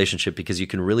relationship, because you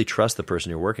can really trust the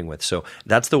person you're working with. So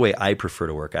that's the way I prefer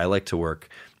to work. I like to work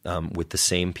with the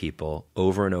same people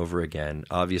over and over again.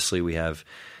 Obviously, we have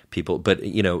people, but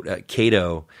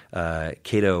Cato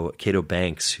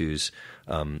Banks, who's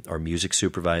our music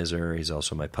supervisor, he's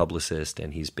also my publicist,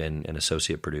 and he's been an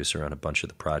associate producer on a bunch of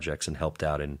the projects and helped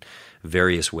out in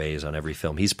various ways on every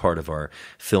film. He's part of our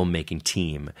filmmaking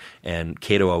team, and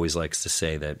Cato always likes to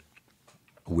say that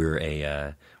we're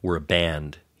a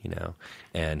band.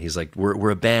 And he's like, we're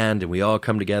a band, and we all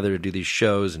come together to do these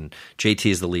shows, and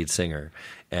JT is the lead singer.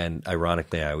 And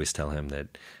ironically, I always tell him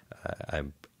that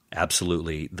I'm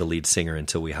absolutely the lead singer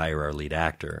until we hire our lead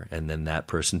actor, and then that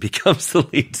person becomes the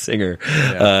lead singer.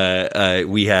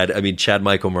 Yeah. Chad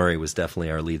Michael Murray was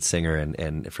definitely our lead singer,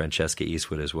 and Francesca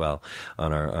Eastwood as well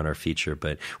on our feature.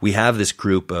 But we have this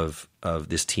group of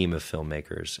this team of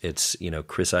filmmakers. It's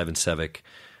Chris Ivansevic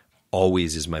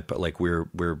always is my, like, we're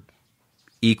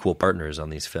equal partners on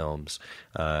these films,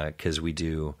 because we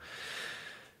do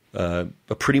a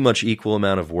pretty much equal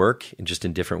amount of work, just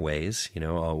in different ways.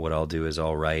 What I'll do is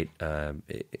I'll write.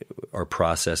 Our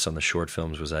process on the short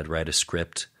films was I'd write a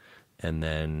script, and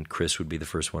then Chris would be the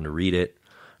first one to read it,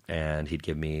 and he'd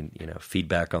give me,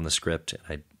 feedback on the script, and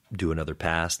I'd do another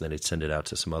pass, and then I'd send it out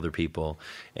to some other people,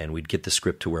 and we'd get the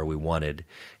script to where we wanted,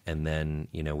 and then,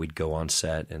 we'd go on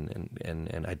set,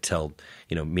 and I'd tell,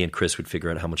 me and Chris would figure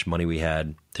out how much money we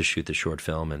had to shoot the short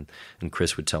film, and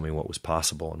Chris would tell me what was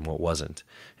possible and what wasn't,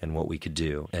 and what we could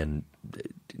do, and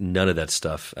none of that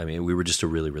stuff. I mean, we were just a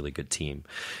really, really good team,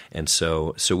 and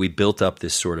so we built up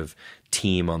this sort of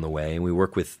team on the way, and we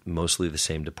work with mostly the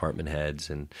same department heads,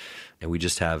 and we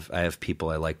just I have people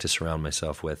I like to surround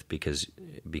myself with because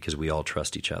we all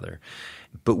trust each other.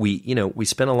 But we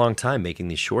spent a long time making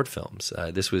these short films.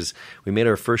 We made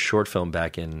our first short film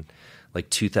back in like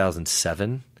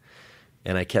 2007,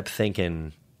 and I kept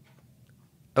thinking,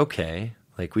 okay,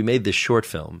 like we made this short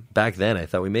film. Back then I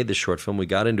thought we made this short film. We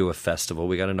got into a festival.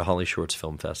 We got into Holly Shorts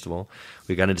Film Festival.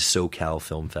 We got into SoCal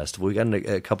Film Festival. We got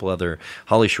into a couple other,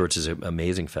 Holly Shorts is an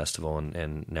amazing festival,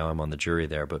 and now I'm on the jury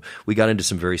there. But we got into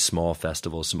some very small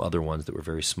festivals, some other ones that were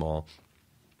very small.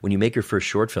 When you make your first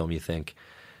short film, you think,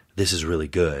 this is really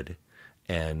good,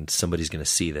 and somebody's going to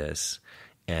see this,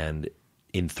 and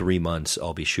in 3 months,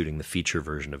 I'll be shooting the feature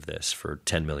version of this for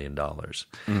 $10 million.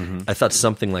 Mm-hmm. I thought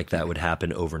something like that would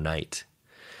happen overnight.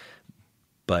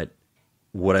 But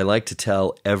what I like to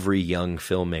tell every young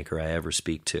filmmaker I ever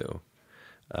speak to,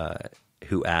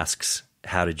 who asks,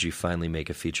 how did you finally make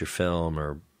a feature film,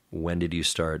 or when did you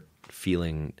start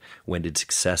feeling, when did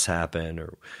success happen,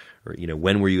 or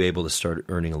when were you able to start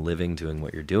earning a living doing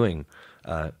what you're doing?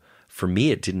 For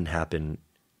me, it didn't happen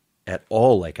at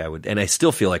all like I would, and I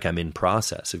still feel like I'm in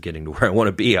process of getting to where I want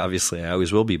to be. Obviously, I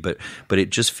always will be, but it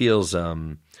just feels,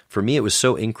 for me, it was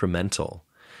so incremental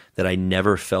that I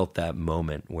never felt that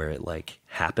moment where it like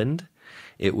happened.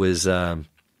 It was one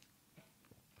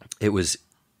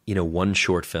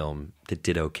short film that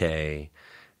did okay,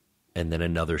 and then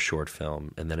another short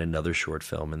film, and then another short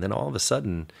film, and then all of a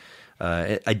sudden,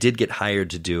 I did get hired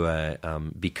to do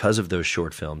because of those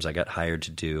short films, I got hired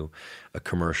to do a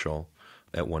commercial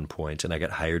at one point, and I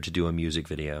got hired to do a music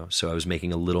video. So I was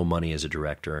making a little money as a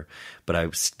director,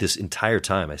 but this entire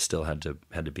time I still had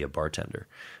to be a bartender.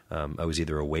 I was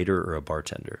either a waiter or a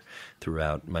bartender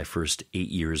throughout my first 8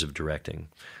 years of directing.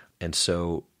 And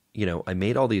so, I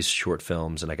made all these short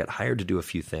films, and I got hired to do a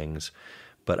few things,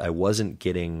 but I wasn't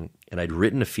getting, and I'd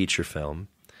written a feature film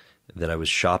that I was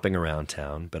shopping around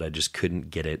town, but I just couldn't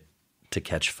get it to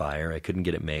catch fire. I couldn't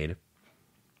get it made.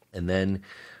 And then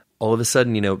all of a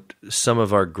sudden, some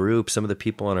of our group, some of the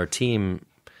people on our team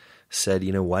said,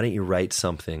 why don't you write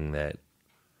something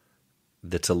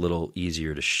that's a little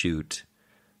easier to shoot,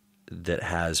 that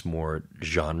has more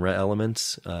genre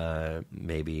elements,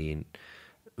 maybe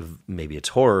it's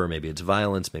horror, maybe it's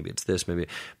violence, maybe it's this,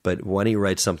 but why don't you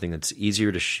write something that's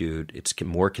easier to shoot, it's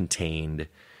more contained,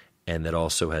 and that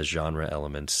also has genre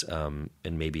elements, and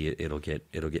maybe it'll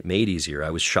get made easier. I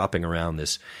was shopping around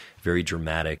this very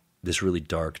dramatic, this really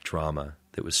dark drama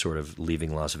that was sort of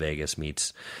Leaving Las Vegas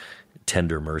meets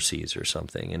Tender Mercies or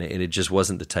something, and it just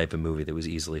wasn't the type of movie that was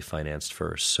easily financed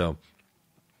first.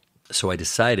 So I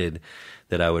decided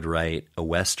that I would write a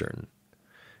Western,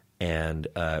 and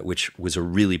which was a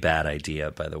really bad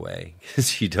idea, by the way,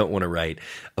 because you don't want to write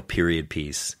a period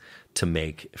piece to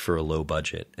make for a low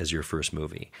budget as your first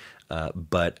movie.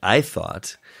 But I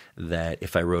thought that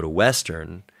if I wrote a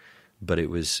Western, but it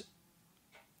was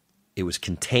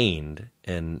contained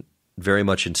and very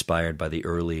much inspired by the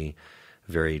early,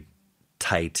 very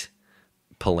tight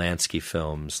Polanski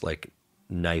films like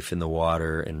Knife in the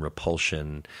Water and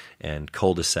Repulsion and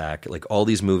Cul-de-sac, like all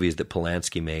these movies that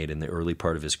Polanski made in the early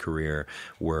part of his career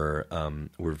were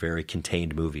very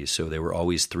contained movies. So they were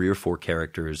always 3 or 4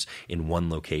 characters in one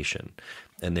location,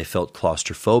 and they felt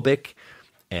claustrophobic,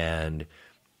 and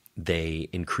they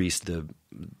increased the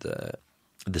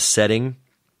setting,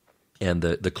 and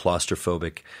the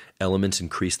claustrophobic elements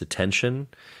increased the tension.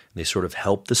 They sort of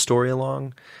helped the story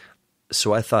along.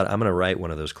 So I thought, I'm going to write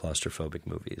one of those claustrophobic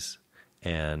movies.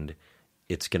 And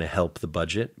it's going to help the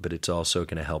budget, but it's also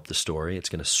going to help the story. It's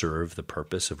going to serve the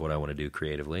purpose of what I want to do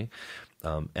creatively.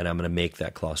 And I'm going to make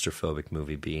that claustrophobic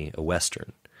movie be a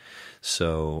Western.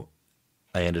 So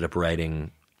I ended up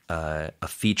writing a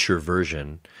feature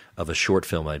version of a short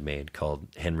film I'd made called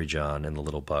Henry John and the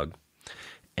Little Bug.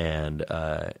 And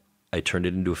I turned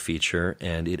it into a feature,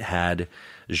 and it had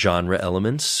genre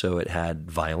elements. So it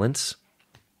had violence,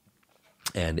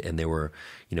 and there were,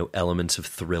 elements of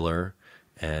thriller,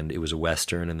 and it was a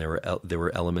Western, and there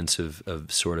were elements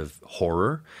of sort of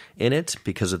horror in it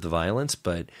because of the violence.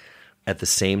 But at the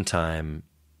same time,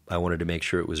 I wanted to make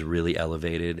sure it was really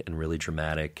elevated and really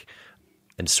dramatic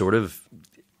and sort of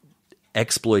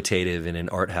exploitative in an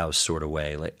art house sort of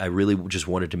way. Like I really just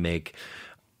wanted to make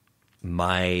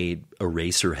my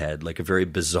Eraserhead, like a very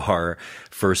bizarre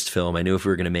first film. I knew if we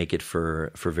were going to make it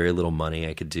for very little money,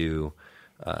 I could do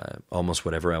almost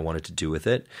whatever I wanted to do with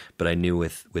it. But I knew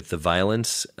with the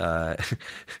violence,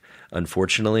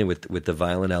 unfortunately, with the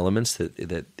violent elements,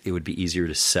 that it would be easier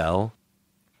to sell.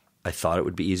 I thought it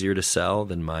would be easier to sell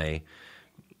than my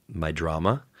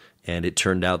drama, and it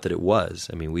turned out that it was.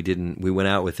 I mean, we went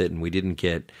out with it, and we didn't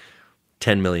get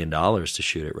 $10 million to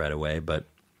shoot it right away, but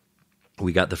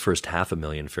we got the first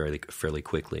 $500,000 fairly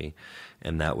quickly,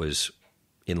 and that was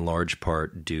in large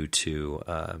part due to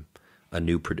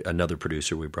another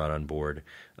producer we brought on board,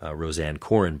 Roseanne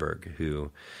Korenberg,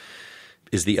 who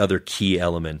is the other key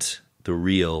element, the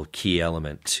real key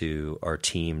element to our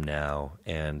team now.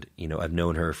 And I've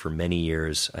known her for many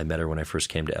years. I met her when I first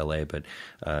came to LA, but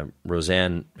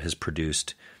Roseanne has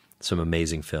produced some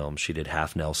amazing films. She did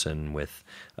Half Nelson with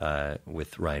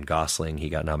Ryan Gosling. He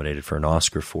got nominated for an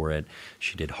Oscar for it.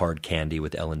 She did Hard Candy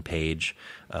with Ellen Page,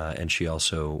 and she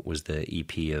also was the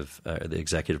EP of the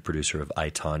executive producer of I,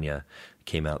 Tonya,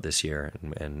 came out this year,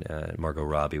 and Margot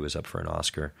Robbie was up for an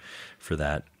Oscar for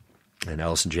that, and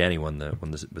Allison Janney won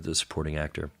the supporting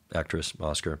actress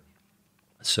Oscar.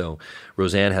 So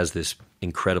Roseanne has this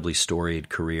incredibly storied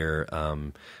career,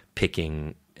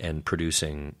 picking and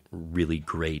producing really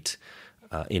great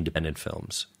independent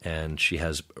films, and she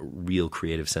has a real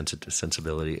creative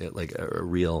sensibility, like a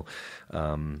real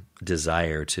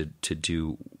desire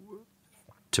to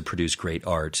produce great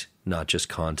art, not just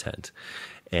content.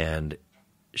 And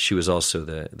she was also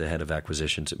the head of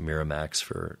acquisitions at Miramax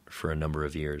for a number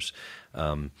of years.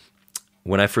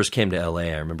 When I first came to LA,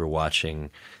 I remember watching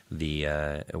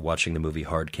the movie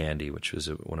Hard Candy, which was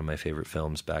one of my favorite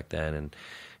films back then, and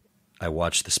I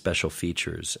watched the special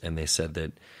features, and they said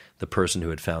that the person who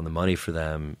had found the money for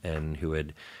them and who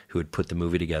had put the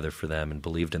movie together for them and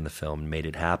believed in the film and made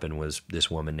it happen was this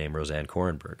woman named Roseanne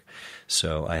Korenberg.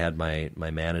 So I had my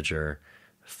manager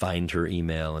find her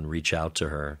email and reach out to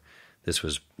her. This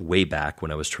was way back when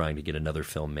I was trying to get another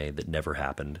film made that never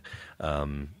happened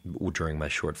during my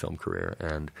short film career,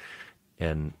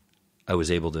 and I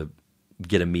was able to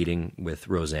get a meeting with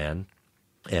Roseanne.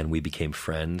 And we became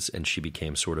friends, and she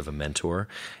became sort of a mentor,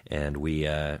 and we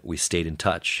stayed in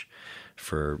touch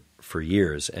for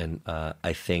years. And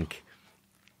I think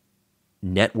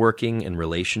networking and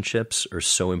relationships are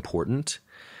so important,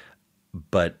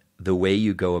 but the way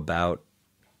you go about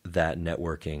that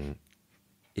networking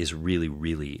is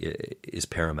really is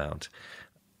paramount.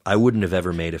 I wouldn't have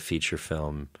ever made a feature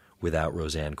film without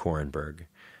Roseanne Korenberg.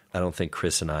 I don't think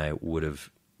Chris and I would have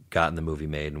gotten the movie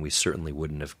made, and we certainly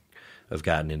wouldn't have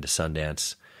gotten into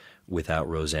Sundance without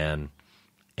Roseanne.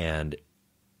 And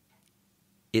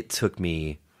it took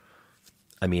me,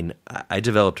 I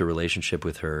developed a relationship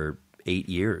with her 8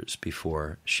 years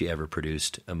before she ever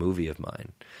produced a movie of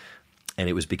mine. And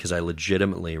it was because I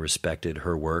legitimately respected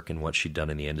her work and what she'd done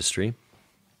in the industry.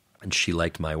 And she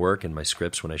liked my work and my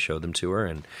scripts when I showed them to her,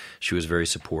 and she was very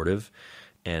supportive.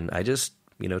 And I just,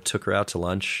 took her out to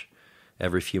lunch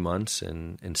every few months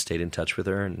and stayed in touch with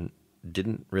her, and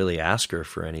didn't really ask her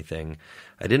for anything.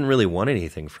 I didn't really want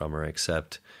anything from her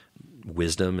except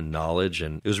wisdom and knowledge,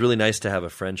 and it was really nice to have a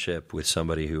friendship with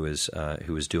somebody who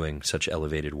was doing such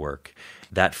elevated work.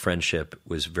 That friendship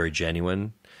was very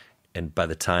genuine, and by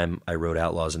the time I wrote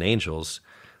Outlaws and Angels,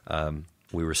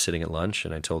 we were sitting at lunch,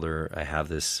 and I told her, I have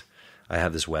this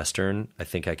Western. I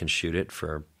think I can shoot it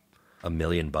for $1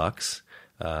 million.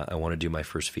 I want to do my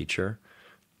first feature.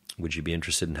 Would you be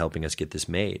interested in helping us get this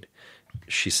made?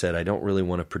 She said, I don't really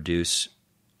want to produce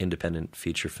independent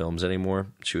feature films anymore.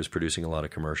 She was producing a lot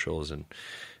of commercials, and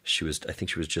I think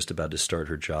she was just about to start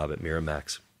her job at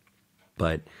Miramax.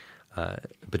 But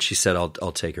she said, I'll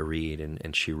take a read,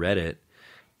 and she read it,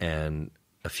 and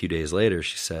a few days later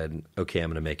she said, okay, I'm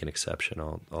going to make an exception.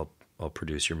 I'll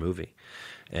produce your movie.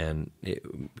 And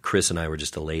Chris and I were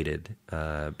just elated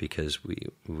because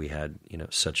we had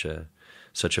such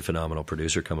a phenomenal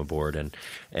producer come aboard,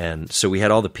 and so we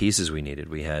had all the pieces we needed.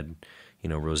 We had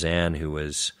Roseanne, who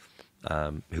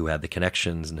had the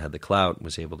connections and had the clout,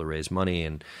 was able to raise money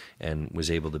and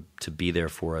was able to be there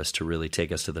for us to really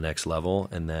take us to the next level.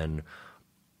 And then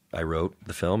I wrote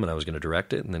the film, and I was going to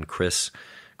direct it, and then Chris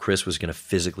was going to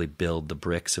physically build the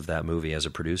bricks of that movie as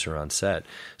a producer on set.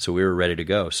 So we were ready to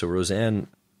go. So Roseanne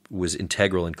was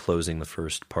integral in closing the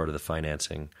first part of the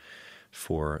financing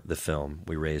for the film.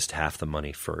 We raised half the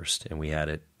money first, and we had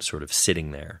it sort of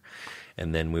sitting there.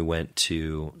 And then we went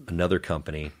to another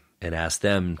company and asked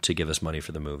them to give us money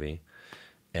for the movie.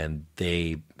 And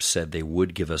they said they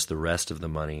would give us the rest of the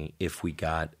money if we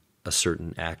got a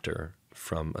certain actor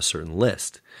from a certain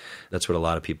list. That's what a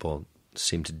lot of people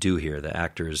seem to do here. The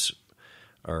actors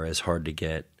are as hard to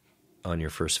get on your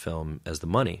first film as the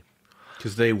money.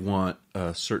 Because they want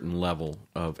a certain level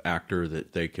of actor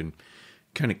that they can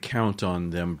kind of count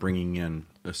on them bringing in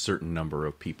a certain number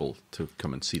of people to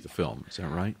come and see the film. Is that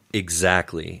right?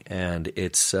 Exactly. And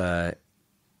it's, it's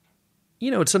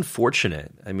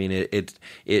unfortunate. I mean,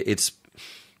 it's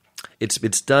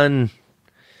done.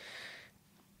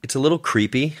 It's a little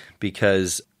creepy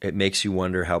because it makes you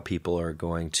wonder how people are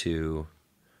going to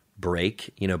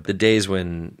break. The days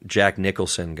when Jack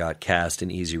Nicholson got cast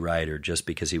in Easy Rider just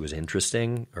because he was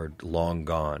interesting are long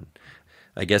gone.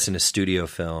 I guess in a studio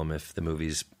film, if the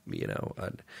movie's,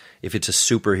 if it's a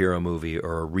superhero movie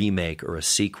or a remake or a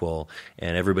sequel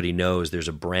and everybody knows there's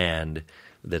a brand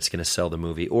that's going to sell the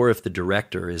movie, or if the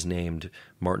director is named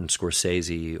Martin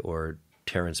Scorsese or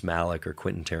Terrence Malick or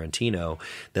Quentin Tarantino,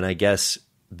 then I guess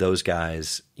those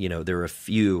guys, there are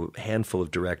a handful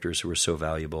of directors who are so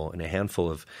valuable and a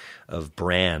handful of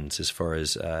brands as far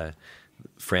as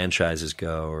franchises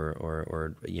go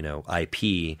or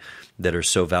IP that are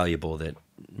so valuable that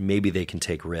maybe they can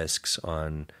take risks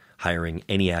on hiring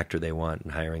any actor they want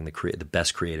and hiring the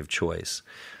best creative choice.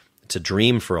 It's a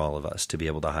dream for all of us to be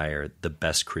able to hire the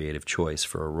best creative choice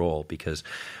for a role because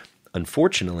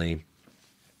unfortunately,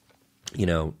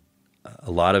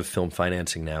 a lot of film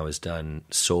financing now is done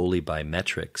solely by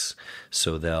metrics.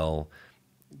 So they'll,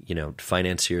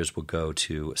 financiers will go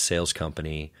to a sales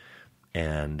company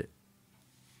and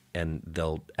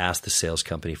they'll ask the sales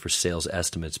company for sales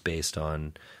estimates based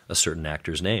on a certain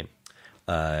actor's name.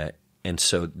 And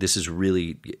so this is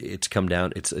really, it's come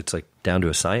down, it's like down to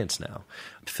a science now.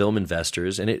 Film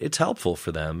investors, and it's helpful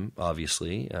for them,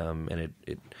 obviously, and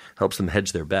it helps them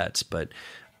hedge their bets, but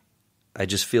I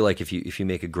just feel like if you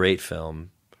make a great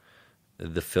film,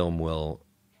 the film will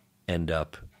end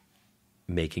up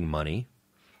making money,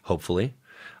 hopefully.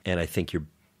 And I think you're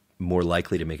more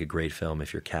likely to make a great film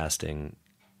if you're casting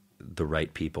the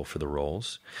right people for the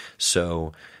roles.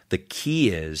 So the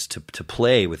key is to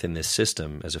play within this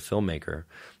system as a filmmaker.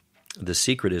 The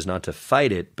secret is not to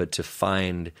fight it, but to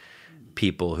find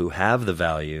people who have the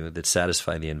value that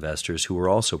satisfy the investors who are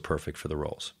also perfect for the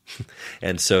roles.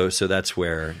 And so that's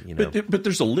where, But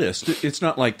there's a list. It's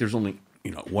not like there's only,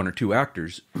 one or two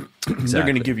actors. Exactly. They're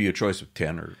going to give you a choice of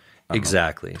 10 or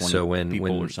exactly. 20 so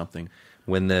people or something.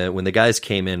 When the guys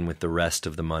came in with the rest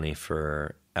of the money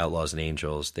for Outlaws and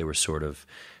Angels, they were sort of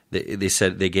they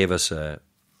said they gave us a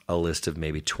list of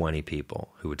maybe 20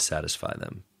 people who would satisfy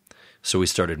them. So we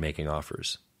started making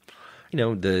offers.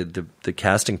 The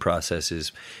casting process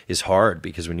is hard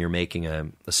because when you're making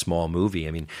a small movie,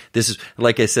 I mean, this is,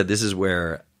 like I said, this is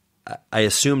where I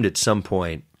assumed at some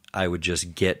point I would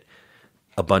just get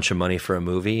a bunch of money for a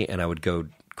movie and I would go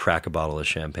crack a bottle of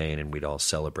champagne and we'd all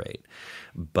celebrate.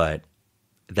 But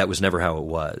that was never how it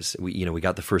was. We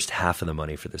got the first half of the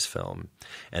money for this film,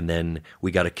 and then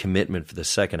we got a commitment for the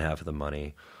second half of the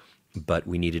money, but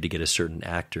we needed to get a certain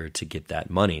actor to get that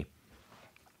money.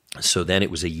 So then it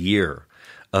was a year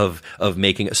of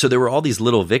making. So there were all these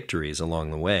little victories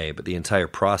along the way, but the entire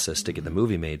process to get the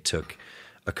movie made took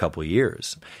a couple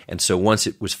years. And so once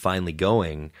it was finally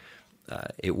going,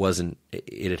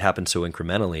 it had happened so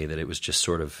incrementally that it was just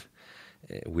sort of,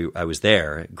 I was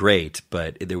there, great,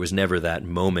 but there was never that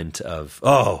moment of,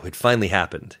 oh, it finally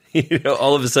happened.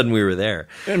 All of a sudden we were there.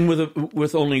 And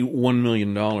with only $1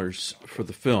 million for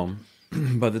the film,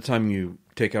 by the time you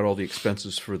take out all the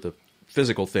expenses for the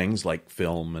physical things like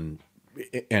film and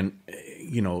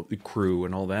the crew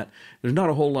and all that, there's not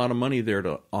a whole lot of money there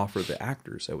to offer the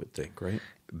actors, I would think, right?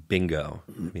 Bingo.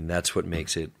 I mean, that's what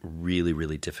makes it really,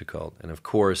 really difficult. And of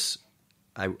course,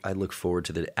 I look forward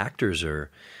to the actors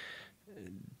are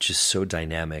just so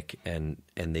dynamic and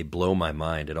they blow my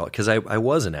mind at all, because I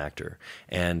was an actor,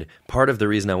 and part of the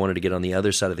reason I wanted to get on the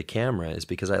other side of the camera is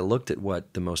because I looked at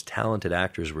what the most talented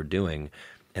actors were doing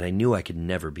and I knew I could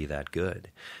never be that good.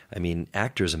 I mean,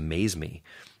 actors amaze me.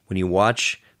 When you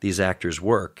watch these actors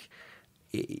work,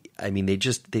 I mean,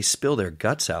 they spill their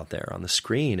guts out there on the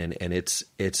screen, and it's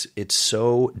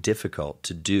so difficult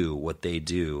to do what they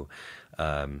do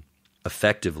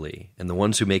effectively, and the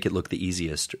ones who make it look the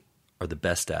easiest are the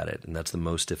best at it, and that's the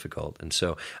most difficult. And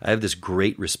so I have this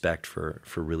great respect for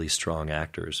really strong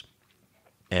actors,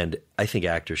 and I think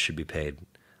actors should be paid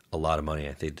a lot of money.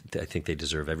 I think they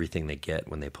deserve everything they get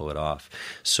when they pull it off.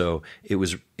 So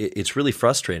it's really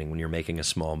frustrating when you're making a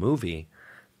small movie,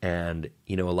 and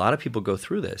a lot of people go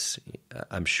through this,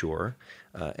 I'm sure,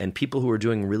 and people who are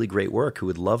doing really great work who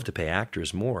would love to pay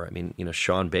actors more. I mean,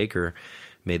 Sean Baker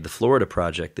made the Florida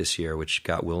Project this year, which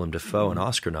got Willem Dafoe an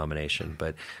Oscar nomination.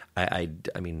 But I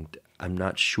mean, I'm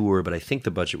not sure, but I think the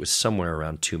budget was somewhere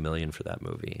around $2 million for that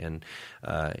movie. And,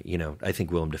 I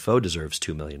think Willem Dafoe deserves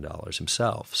 $2 million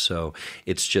himself. So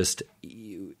it's just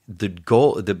the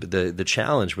goal, the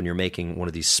challenge when you're making one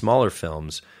of these smaller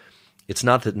films, it's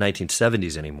not the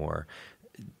 1970s anymore.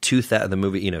 The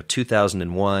movie,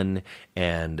 2001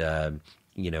 and,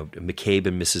 McCabe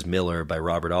and Mrs. Miller by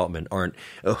Robert Altman aren't,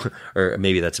 or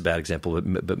maybe that's a bad example,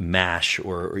 but MASH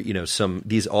or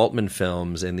these Altman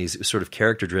films and these sort of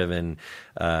character-driven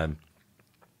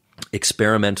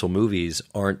experimental movies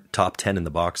aren't top 10 in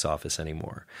the box office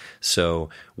anymore. So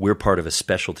we're part of a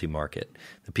specialty market.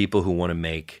 The people who want to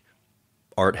make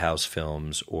art house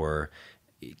films or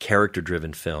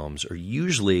character-driven films are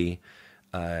usually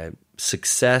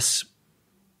success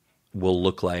will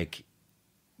look like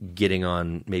getting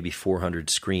on maybe 400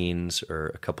 screens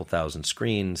or a couple thousand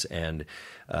screens, and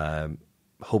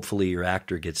hopefully your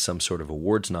actor gets some sort of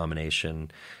awards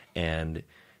nomination, and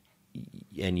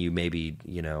you maybe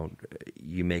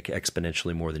you make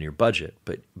exponentially more than your budget.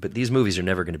 But these movies are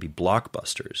never going to be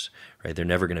blockbusters, right? They're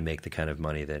never going to make the kind of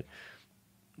money that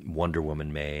Wonder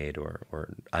Woman made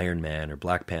or Iron Man or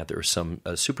Black Panther or some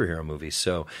superhero movie.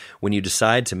 So when you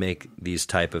decide to make these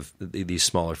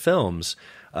smaller films,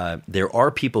 there are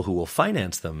people who will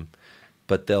finance them,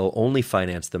 but they'll only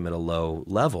finance them at a low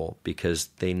level because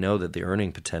they know that the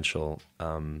earning potential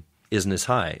isn't as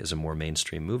high as a more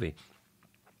mainstream movie.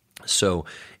 So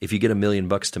if you get $1 million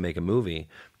to make a movie,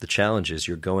 the challenge is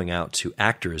you're going out to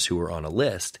actors who are on a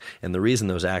list. And the reason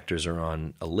those actors are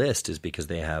on a list is because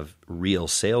they have real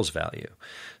sales value.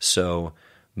 So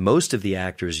most of the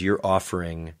actors you're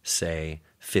offering, say,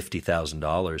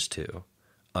 $50,000 to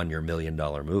on your $1 million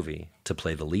movie to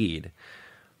play the lead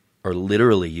are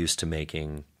literally used to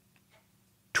making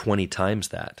 20 times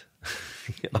that.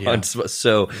 Yeah.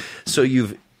 So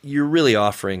you're really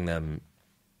offering them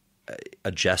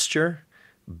a gesture,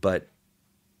 but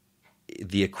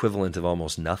the equivalent of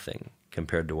almost nothing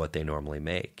compared to what they normally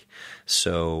make.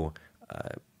 So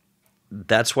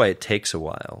that's why it takes a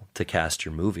while to cast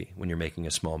your movie when you're making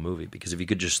a small movie, because if you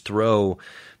could just throw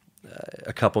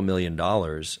a couple $1 million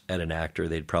at an actor,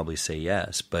 they'd probably say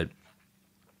yes. But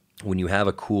when you have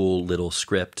a cool little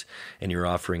script and you're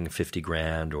offering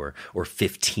 $50,000 or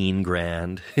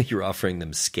 $15,000, you're offering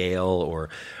them scale or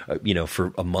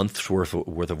for a month's worth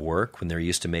of work when they're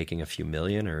used to making a few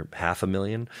million or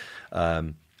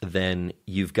 $500,000, then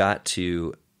you've got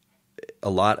to a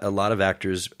lot of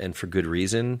actors, and for good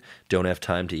reason, don't have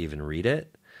time to even read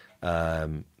it,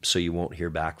 so you won't hear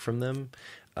back from them.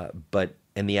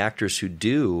 And the actors who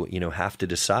do, have to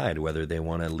decide whether they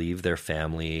want to leave their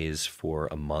families for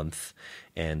a month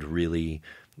and really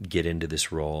get into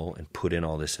this role and put in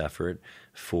all this effort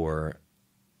for,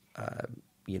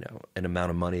 an amount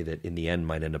of money that in the end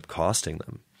might end up costing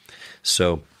them.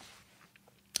 So,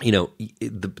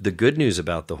 the good news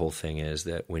about the whole thing is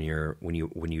that when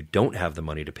you don't have the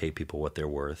money to pay people what they're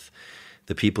worth,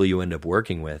 the people you end up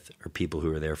working with are people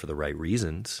who are there for the right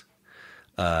reasons.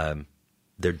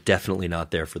 They're definitely not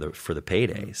there for the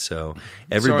payday. So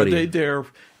everybody. So are they there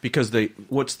because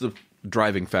what's the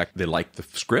driving factor? They like the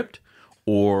script,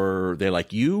 or they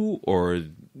like you, or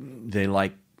they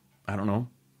like, I don't know.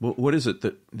 What is it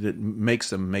that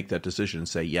makes them make that decision and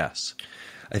say yes?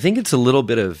 I think it's a little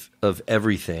bit of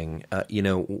everything.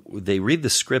 They read the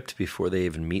script before they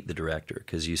even meet the director,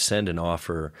 because you send an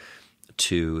offer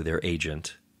to their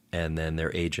agent, and then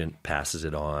their agent passes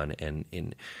it on, and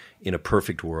in a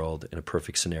perfect world, in a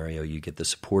perfect scenario, you get the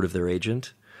support of their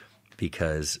agent,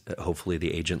 because hopefully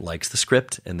the agent likes the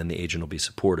script, and then the agent will be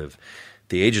supportive.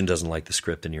 The agent doesn't like the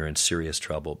script, and you're in serious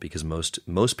trouble, because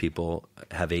most people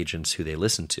have agents who they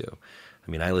listen to.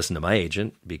 I mean, I listen to my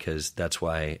agent because that's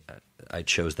why I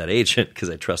chose that agent, because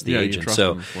I trust the agent.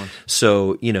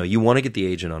 So you want to get the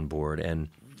agent on board, and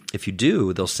if you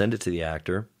do, they'll send it to the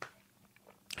actor,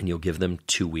 and you'll give them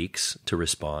 2 weeks to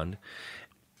respond.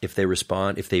 If they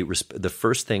respond, the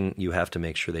first thing you have to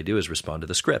make sure they do is respond to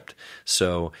the script.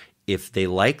 So if they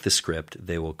like the script,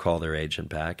 they will call their agent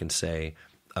back and say,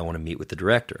 I want to meet with the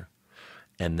director.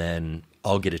 And then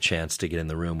I'll get a chance to get in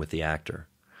the room with the actor.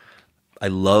 I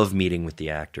love meeting with the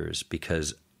actors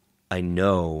because I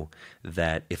know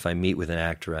that if I meet with an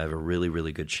actor, I have a really,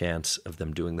 really good chance of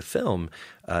them doing the film,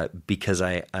 because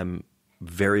I'm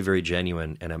very, very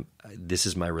genuine, and this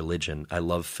is my religion. I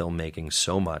love filmmaking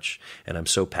so much, and I'm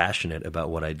so passionate about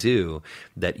what I do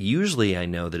that usually I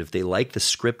know that if they like the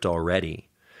script already,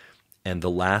 and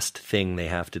the last thing they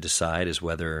have to decide is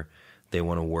whether they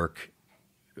want to work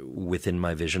within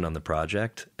my vision on the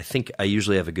project, I think I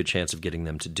usually have a good chance of getting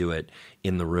them to do it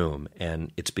in the room.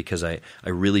 And it's because I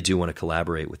really do want to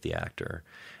collaborate with the actor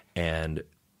and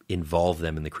involve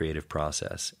them in the creative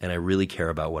process. And I really care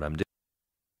about what I'm doing.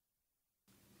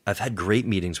 I've had great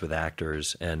meetings with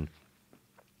actors, and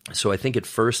so I think at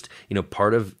first,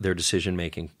 part of their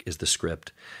decision-making is the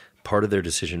script. Part of their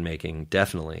decision-making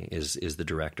definitely is the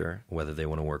director, whether they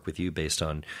want to work with you based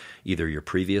on either your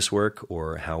previous work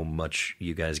or how much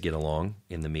you guys get along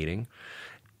in the meeting.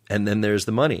 And then there's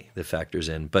the money that factors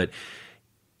in. But,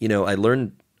 I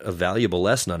learned a valuable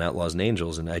lesson on Outlaws and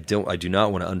Angels, and I do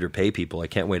not want to underpay people. I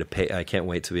can't wait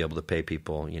to be able to pay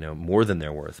people, more than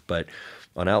they're worth. But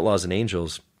on Outlaws and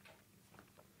Angels,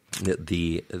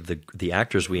 the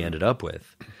actors we ended up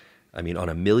with, I mean, on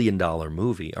 $1 million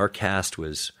movie, our cast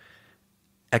was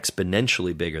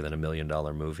exponentially bigger than $1 million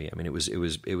movie. I mean, it was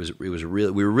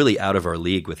really, we were really out of our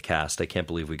league with cast. I can't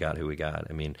believe we got who we got.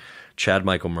 I mean, Chad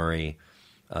Michael Murray,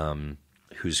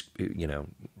 who's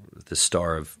the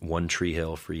star of One Tree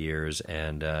Hill for years,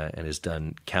 and has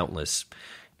done countless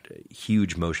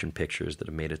huge motion pictures that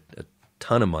have made a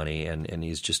ton of money, and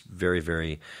he's just very,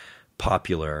 very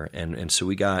popular. And so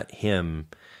we got him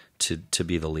to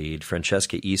be the lead.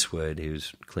 Francesca Eastwood,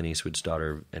 who's Clint Eastwood's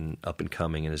daughter and up and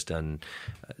coming and has done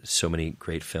so many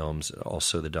great films.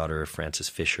 Also the daughter of Francis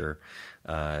Fisher.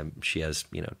 She has,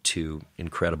 2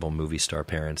 incredible movie star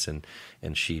parents, and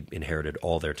she inherited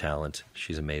all their talent.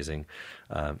 She's amazing.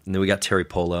 And then we got Terry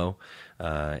Polo,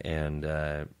 and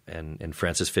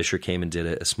Francis Fisher came and did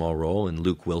a small role, and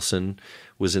Luke Wilson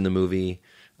was in the movie.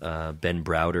 Ben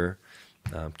Browder,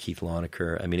 Keith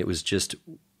Loneker. I mean, it was just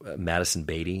Madison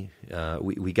Beatty.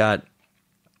 We got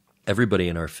everybody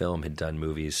in our film had done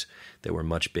movies that were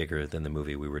much bigger than the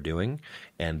movie we were doing,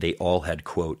 and they all had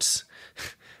quotes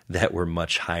that were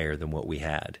much higher than what we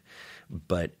had.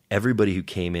 But everybody who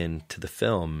came into the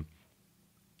film,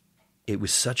 it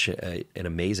was such an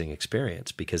amazing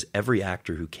experience, because every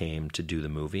actor who came to do the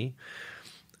movie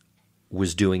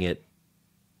was doing it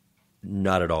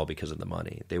not at all because of the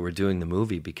money. They were doing the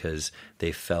movie because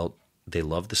they felt they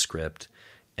loved the script,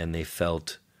 and they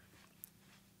felt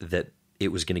that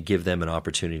it was going to give them an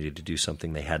opportunity to do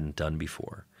something they hadn't done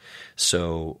before.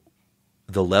 So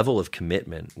the level of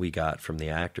commitment we got from the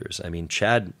actors, I mean,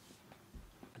 Chad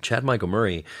Michael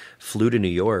Murray flew to New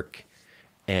York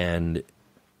and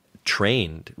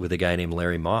trained with a guy named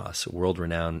Larry Moss, a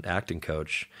world-renowned acting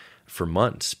coach, for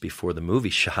months before the movie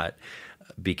shot,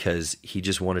 because he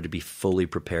just wanted to be fully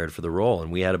prepared for the role.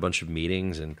 And we had a bunch of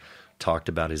meetings and talked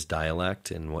about his dialect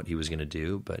and what he was going to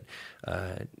do, but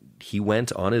he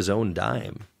went on his own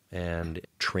dime and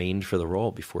trained for the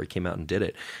role before he came out and did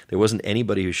it. There wasn't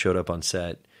anybody who showed up on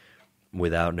set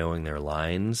without knowing their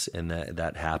lines, and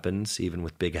that happens even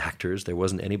with big actors. There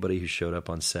wasn't anybody who showed up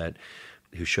on set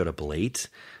who showed up late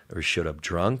or showed up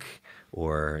drunk,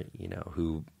 or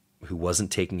who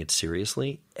wasn't taking it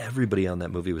seriously. Everybody on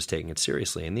that movie was taking it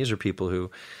seriously, and these are people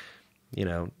who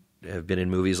have been in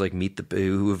movies like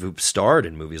who have starred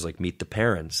in movies like Meet the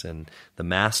Parents and The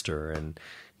Master and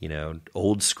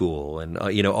Old School and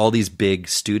all these big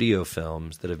studio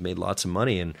films that have made lots of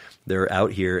money, and they're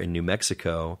out here in New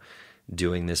Mexico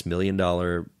doing this $1 million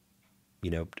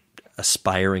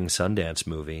aspiring Sundance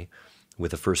movie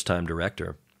with a first-time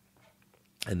director,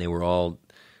 and they were all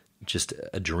just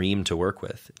a dream to work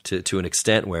with, to an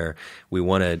extent where we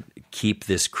want to keep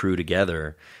this crew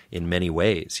together in many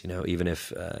ways. Even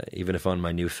if on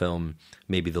my new film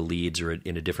maybe the leads are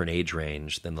in a different age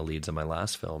range than the leads on my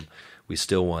last film, we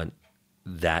still want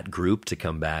that group to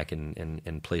come back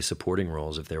and play supporting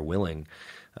roles if they're willing,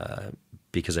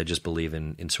 because I just believe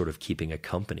in sort of keeping a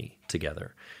company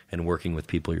together and working with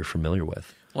people you're familiar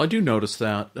with. Well, I do notice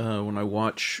that when I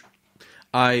watch.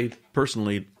 I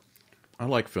personally, I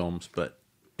like films, but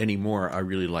anymore I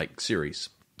really like series.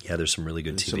 Yeah, there's some really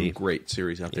good TV. Some great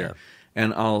series out there.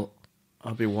 And I'll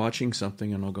be watching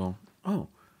something and I'll go, oh,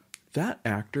 that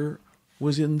actor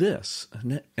was in this.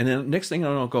 And then next thing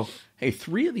I'll go, hey,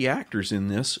 3 of the actors in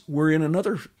this were in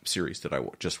another series that I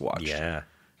just watched. Yeah.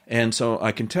 And so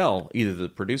I can tell either the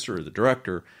producer or the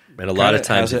director, and a lot of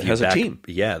times has a team.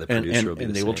 Yeah, the producer will be and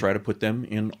the they same. will try to put them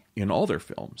in all their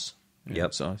films.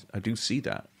 Yep. So I do see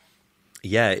that.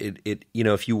 Yeah, it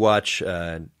if you watch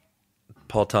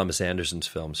Paul Thomas Anderson's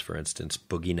films, for instance,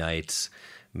 Boogie Nights,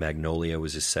 Magnolia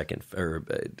was his second, or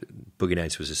Boogie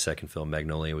Nights was his second film.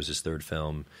 Magnolia was his third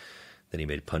film. Then he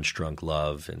made Punch Drunk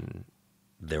Love and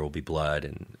There Will Be Blood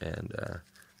and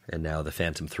now The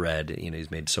Phantom Thread.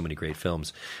 He's made so many great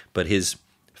films. But his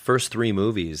first 3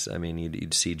 movies, I mean,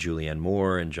 you'd see Julianne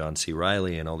Moore and John C.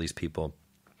 Reilly and all these people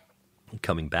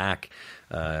coming back.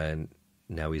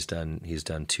 now he's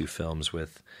done 2 films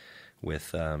with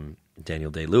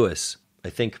Daniel Day-Lewis. I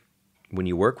think when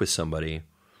you work with somebody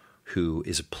who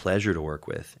is a pleasure to work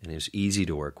with and is easy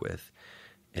to work with,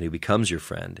 and who becomes your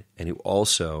friend, and who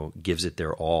also gives it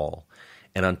their all,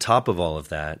 and on top of all of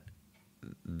that,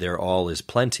 their all is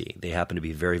plenty. They happen to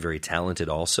be very, very talented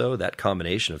also. That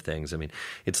combination of things, I mean,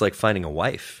 it's like finding a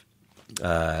wife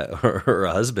or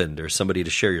a husband or somebody to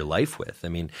share your life with. I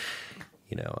mean,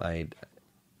 you know, I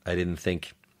didn't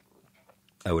think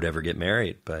I would ever get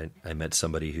married, but I met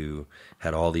somebody who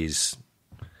had all these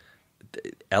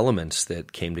elements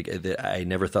that came together that I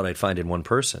never thought I'd find in one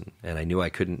person, and I knew I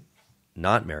couldn't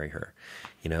not marry her.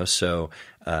 You know, so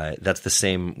that's the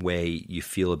same way you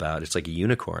feel about, it's like a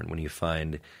unicorn when you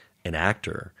find an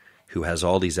actor who has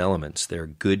all these elements. They're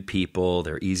good people,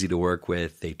 they're easy to work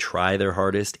with, they try their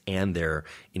hardest, and they're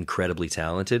incredibly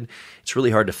talented. It's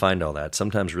really hard to find all that.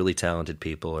 Sometimes really talented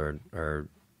people are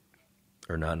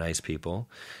not nice people,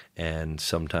 and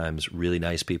sometimes really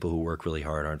nice people who work really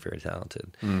hard aren't very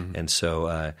talented. And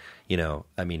so, you know,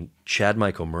 I mean, Chad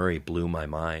Michael Murray blew my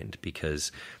mind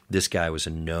because this guy was a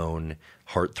known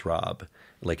heartthrob,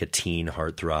 like a teen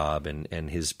heartthrob, and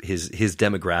his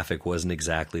demographic wasn't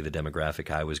exactly the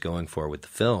demographic I was going for with the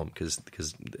film, because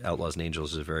Outlaws and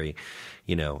Angels is a very,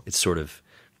 you know, it's sort of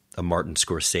an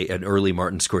early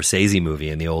Martin Scorsese movie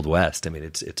in the Old West. I mean,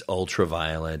 it's ultra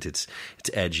violent, it's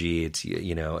edgy, it's,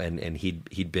 you know, and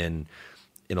he'd been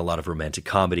in a lot of romantic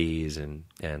comedies and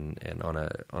on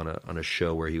a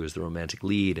show where he was the romantic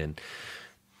lead, and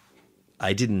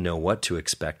I didn't know what to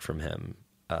expect from him,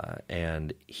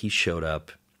 and he showed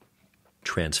up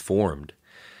transformed,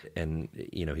 and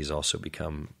you know, he's also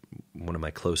become one of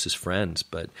my closest friends.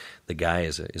 But the guy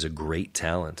is a great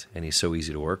talent, and he's so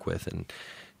easy to work with, and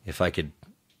if I could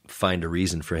find a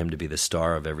reason for him to be the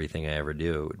star of everything I ever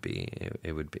do,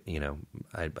 it would be, you know,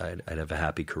 I'd have a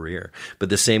happy career. But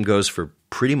the same goes for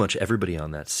pretty much everybody on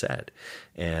that set.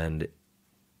 And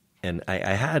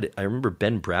I remember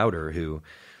Ben Browder, who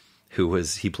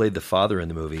he played the father in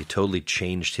the movie, totally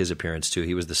changed his appearance too.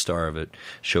 He was the star of a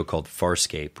show called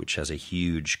Farscape, which has a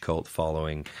huge cult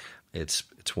following. It's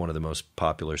one of the most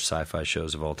popular sci-fi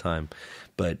shows of all time.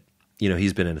 But you know,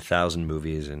 he's been in 1,000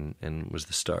 movies and was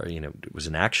the star, you know, was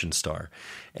an action star.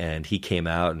 And he came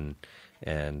out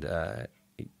and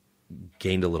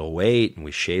gained a little weight, and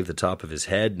we shaved the top of his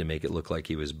head to make it look like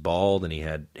he was bald, and he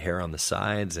had hair on the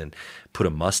sides, and put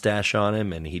a mustache on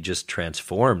him, and he just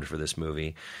transformed for this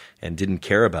movie and didn't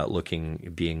care about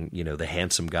being, you know, the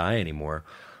handsome guy anymore.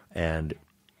 And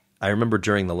I remember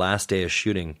during the last day of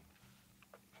shooting,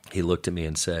 he looked at me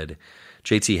and said,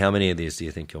 "JT, how many of these do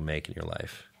you think you'll make in your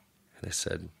life?" And I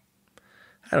said,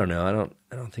 "I don't know.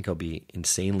 I don't think I'll be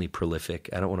insanely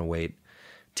prolific. I don't want to wait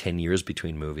 10 years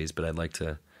between movies, but I'd like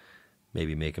to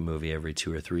maybe make a movie every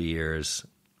 2 or 3 years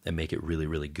and make it really,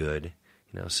 really good."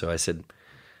 You know, so I said,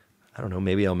 "I don't know.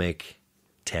 Maybe I'll make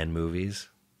 10 movies.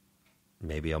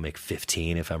 Maybe I'll make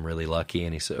 15 if I'm really lucky."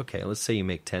 And he said, "Okay, let's say you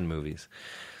make 10 movies."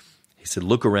 He said,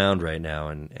 "Look around right now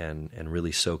and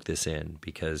really soak this in,"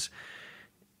 because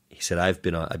he said,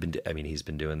 he's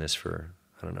been doing this for,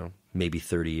 I don't know, maybe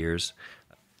 30 years.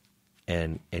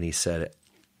 And he said,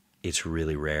 it's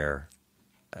really rare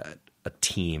a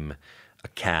team, a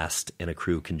cast, and a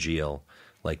crew congeal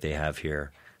like they have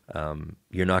here.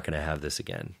 You're not going to have this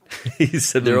again. He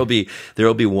said there'll be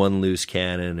one loose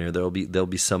cannon, or there'll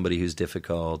be somebody who's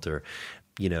difficult, or,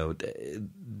 you know,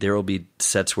 there'll be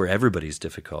sets where everybody's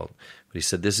difficult. But he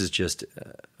said this is just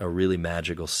a really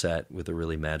magical set with a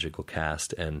really magical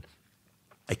cast. And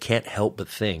I can't help but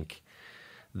think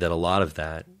that a lot of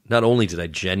that, not only did I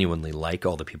genuinely like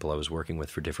all the people I was working with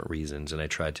for different reasons, and I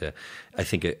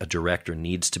think a director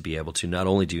needs to be able to, not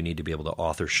only do you need to be able to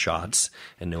author shots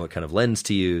and know what kind of lens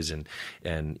to use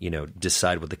and you know,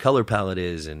 decide what the color palette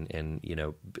is and you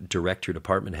know, direct your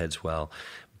department heads well,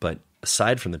 but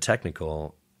aside from the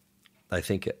technical, I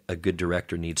think a good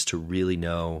director needs to really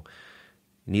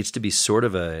needs to be sort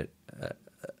of a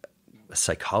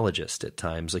psychologist at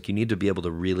times. Like, you need to be able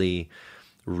to really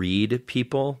read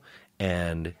people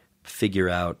and figure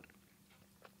out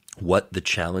what the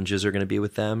challenges are going to be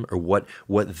with them, or what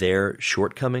their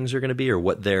shortcomings are going to be, or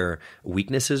what their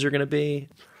weaknesses are going to be.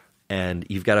 And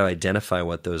you've got to identify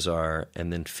what those are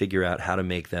and then figure out how to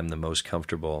make them the most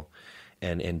comfortable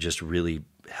and just really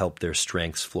help their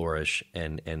strengths flourish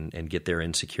and get their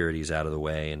insecurities out of the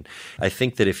way. And I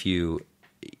think that if you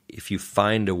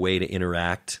find a way to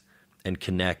interact and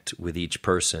connect with each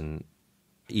person,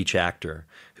 each actor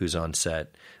who's on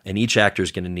set, and each actor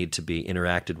is going to need to be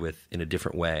interacted with in a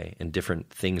different way, and different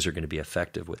things are going to be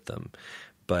effective with them.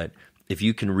 But if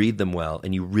you can read them well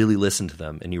and you really listen to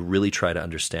them and you really try to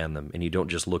understand them and you don't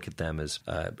just look at them as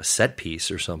a set piece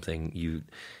or something, you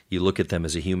look at them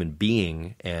as a human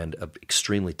being and an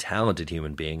extremely talented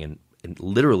human being and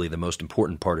literally the most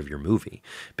important part of your movie,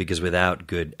 because without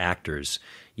good actors,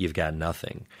 you've got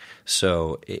nothing.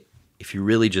 So if you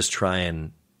really just try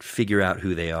and figure out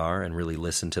who they are and really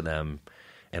listen to them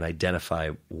and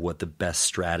identify what the best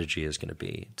strategy is going to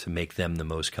be to make them the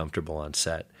most comfortable on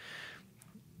set,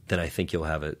 then I think you'll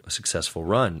have a successful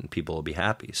run and people will be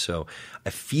happy. So I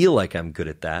feel like I'm good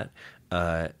at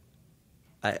that.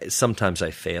 Sometimes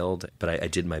I failed, but I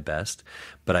did my best.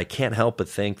 But I can't help but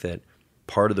think that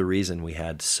part of the reason we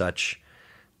had such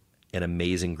an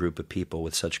amazing group of people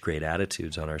with such great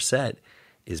attitudes on our set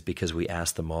is because we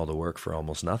asked them all to work for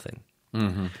almost nothing.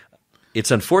 Mm-hmm.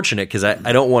 It's unfortunate because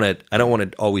I don't want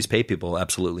to always pay people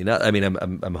absolutely not. I mean,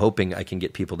 I'm hoping I can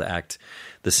get people to act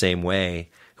the same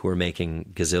way who are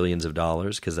making gazillions of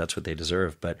dollars, because that's what they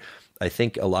deserve. But I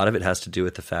think a lot of it has to do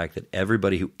with the fact that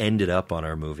everybody who ended up on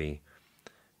our movie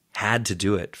had to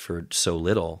do it for so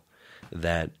little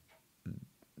that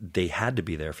they had to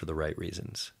be there for the right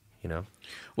reasons, you know?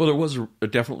 Well, there was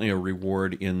definitely a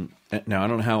reward in... Now, I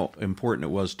don't know how important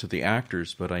it was to the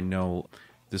actors, but I know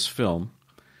this film,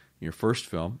 your first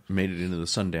film, made it into the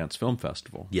Sundance Film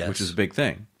Festival, yes, which is a big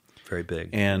thing. Very big.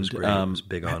 And it was a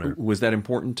big honor. Was that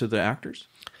important to the actors?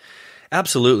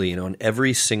 Absolutely. You know, in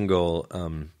every single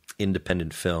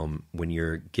independent film, when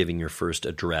you're giving your first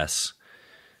address,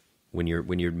 when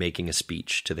you're making a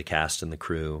speech to the cast and the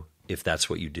crew, if that's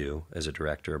what you do as a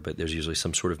director, but there's usually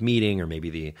some sort of meeting, or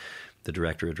maybe the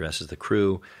director addresses the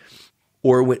crew,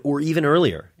 or even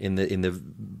earlier in the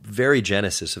very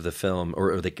genesis of the film,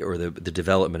 or the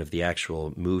development of the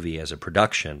actual movie as a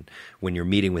production, when you're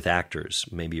meeting with actors,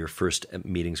 maybe your first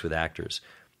meetings with actors,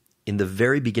 in the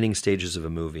very beginning stages of a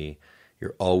movie,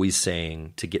 you're always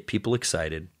saying, to get people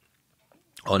excited,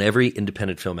 on every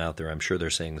independent film out there, I'm sure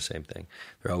they're saying the same thing.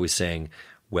 They're always saying,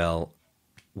 well,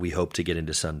 we hope to get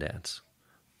into Sundance,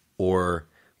 or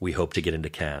we hope to get into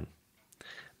Cannes.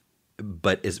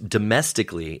 But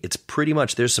domestically, it's pretty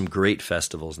much, there's some great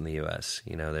festivals in the U.S.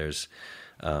 You know, there's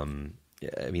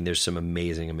some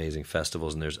amazing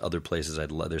festivals, and there's other places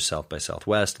I'd love. There's South by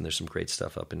Southwest, and there's some great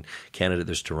stuff up in Canada.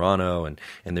 There's Toronto, and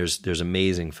there's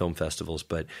amazing film festivals.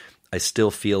 But I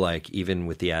still feel like, even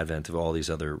with the advent of all these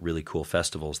other really cool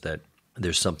festivals, that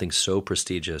there's something so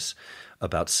prestigious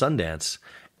about Sundance.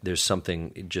 There's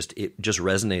something, it just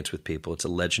resonates with people. It's a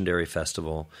legendary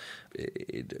festival.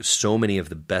 So many of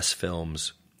the best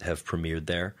films have premiered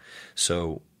there.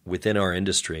 So within our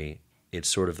industry, it's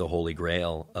sort of the holy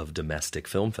grail of domestic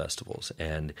film festivals.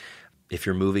 And if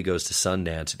your movie goes to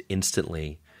Sundance, it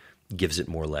instantly gives it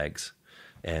more legs,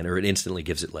 or it instantly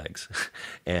gives it legs.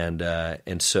 And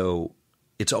so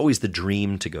it's always the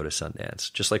dream to go to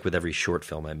Sundance. Just like with every short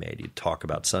film I made, you'd talk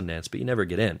about Sundance, but you never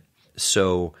get in.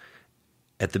 So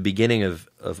at the beginning of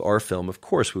our film, of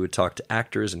course, we would talk to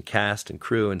actors and cast and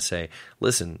crew and say,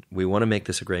 listen, we want to make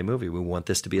this a great movie. We want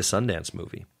this to be a Sundance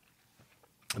movie.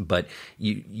 But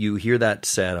you hear that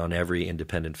said on every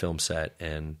independent film set,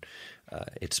 and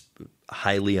it's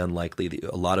highly unlikely.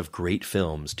 A lot of great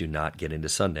films do not get into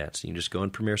Sundance. You just go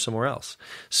and premiere somewhere else.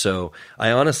 So I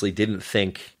honestly didn't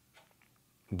think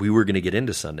we were going to get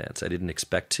into Sundance. I didn't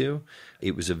expect to.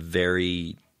 It was a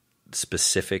very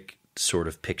specific sort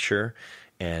of picture,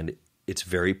 and it's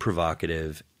very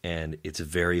provocative, and it's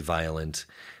very violent,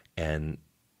 and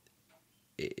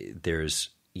there's,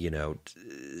 you know,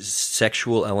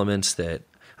 sexual elements that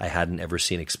I hadn't ever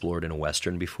seen explored in a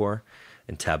Western before,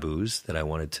 and taboos that I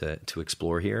wanted to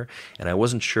explore here. And I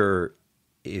wasn't sure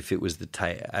if it was the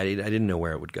type, I didn't know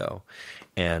where it would go.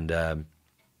 And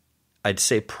I'd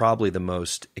say probably the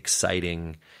most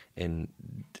exciting and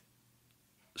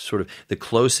sort of the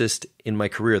closest in my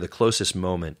career, the closest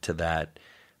moment to that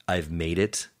I've made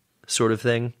it sort of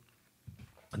thing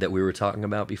that we were talking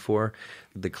about before.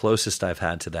 The closest I've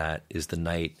had to that is the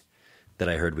night that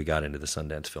I heard we got into the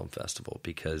Sundance Film Festival,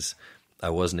 because I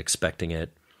wasn't expecting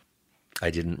it.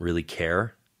 I didn't really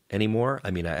care anymore.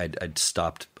 I mean, I'd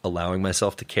stopped allowing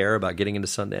myself to care about getting into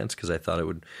Sundance because I thought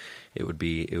it would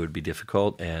be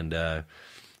difficult. And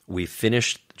we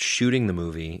finished shooting the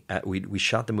movie. We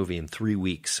shot the movie in 3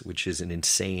 weeks, which is an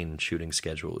insane shooting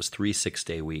schedule. It was 3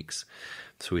 6-day weeks.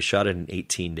 So we shot it in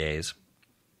 18 days.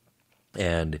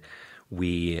 And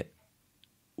we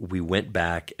went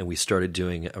back and we started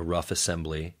doing a rough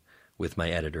assembly with my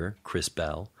editor, Chris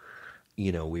Bell.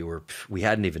 we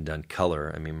hadn't even done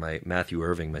color. I mean, Matthew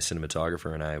Irving, my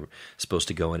cinematographer, and I were supposed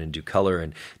to go in and do color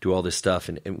and do all this stuff,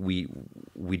 and we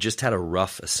just had a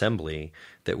rough assembly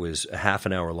that was a half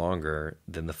an hour longer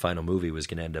than the final movie was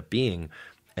going to end up being,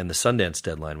 and the Sundance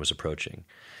deadline was approaching.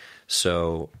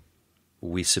 So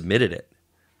we submitted it,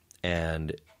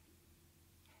 and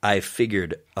I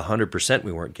figured 100%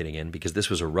 we weren't getting in because this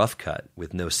was a rough cut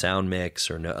with no sound mix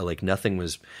or nothing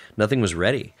was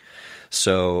ready.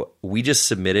 So we just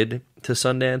submitted to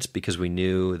Sundance because we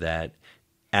knew that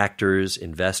actors,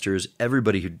 investors,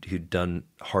 everybody who'd done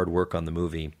hard work on the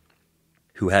movie,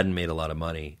 who hadn't made a lot of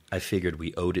money, I figured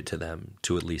we owed it to them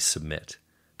to at least submit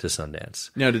to Sundance.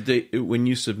 Now, when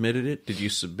you submitted it, did you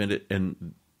submit it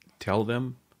and tell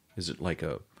them? Is it like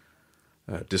a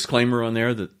disclaimer on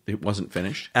there that it wasn't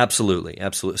finished? Absolutely.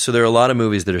 So there are a lot of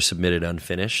movies that are submitted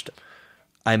unfinished.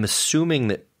 I'm assuming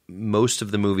that most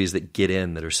of the movies that get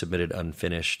in that are submitted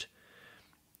unfinished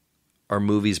are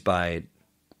movies by,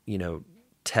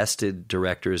 tested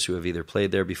directors who have either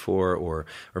played there before or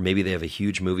maybe they have a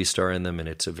huge movie star in them and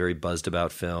it's a very buzzed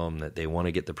about film that they want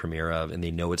to get the premiere of and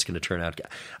they know it's going to turn out.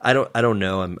 I don't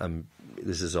know.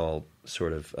 This is all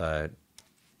sort of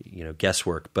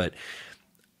guesswork, but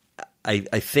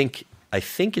I think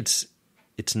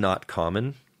it's not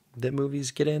common that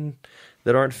movies get in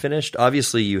that aren't finished.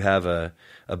 Obviously, you have a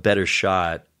better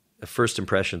shot. A first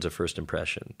impression's a first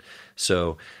impression.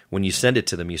 So when you send it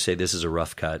to them, you say, this is a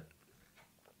rough cut.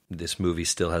 This movie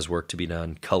still has work to be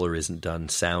done. Color isn't done.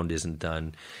 Sound isn't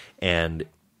done.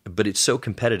 But it's so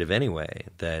competitive anyway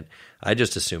that I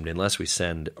just assumed unless we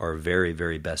send our very,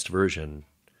 very best version,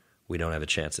 we don't have a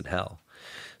chance in hell.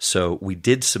 So we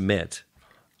did submit.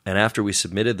 And after we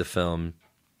submitted the film,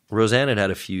 Roseanne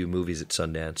had a few movies at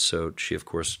Sundance. So she, of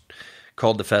course,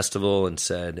 called the festival and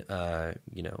said, I'm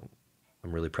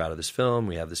really proud of this film.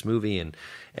 We have this movie.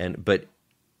 But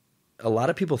a lot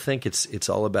of people think it's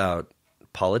all about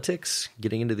politics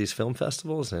getting into these film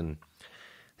festivals, and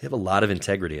they have a lot of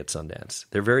integrity at Sundance.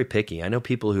 They're very picky. I know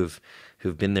people who've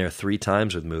been there 3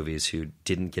 times with movies who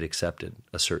didn't get accepted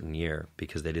a certain year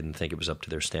because they didn't think it was up to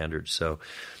their standards. So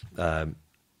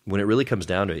when it really comes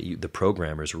down to it, the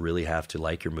programmers really have to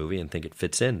like your movie and think it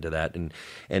fits into that. And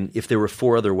if there were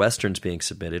 4 other Westerns being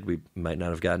submitted, we might not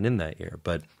have gotten in that year.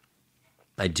 But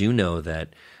I do know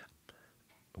that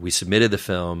we submitted the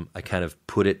film. I kind of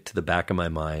put it to the back of my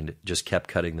mind, just kept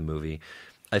cutting the movie.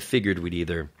 I figured we'd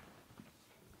either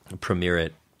premiere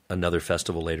it another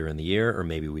festival later in the year, or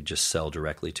maybe we'd just sell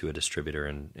directly to a distributor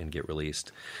and get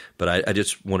released. But I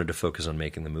just wanted to focus on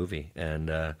making the movie. And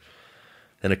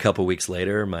then a couple weeks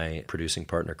later, my producing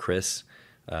partner, Chris,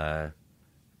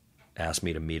 asked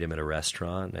me to meet him at a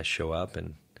restaurant. And I show up,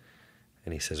 and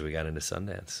he says, we got into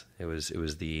Sundance.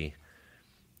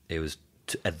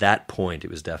 At that point, it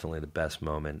was definitely the best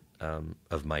moment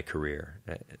of my career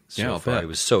so far. It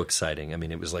was so exciting. I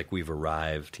mean, it was like we've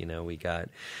arrived. We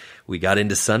got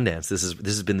into Sundance. This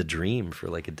has been the dream for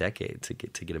like a decade to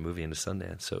get a movie into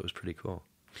Sundance. So it was pretty cool.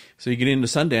 So you get into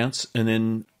Sundance, and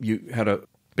then you had a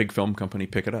big film company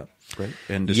pick it up, right?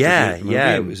 And distribute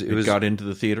it. It got into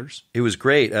the theaters. It was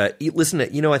great. Listen,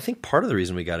 I think part of the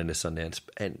reason we got into Sundance,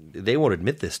 and they won't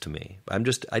admit this to me, I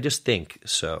just think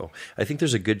so. I think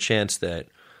there's a good chance that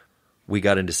we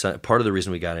got into part of the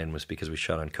reason we got in was because we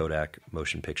shot on Kodak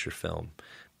motion picture film.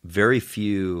 Very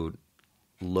few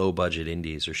low budget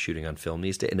indies are shooting on film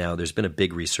these days. Now, there's been a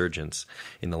big resurgence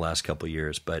in the last couple of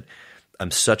years, but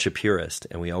I'm such a purist,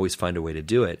 and we always find a way to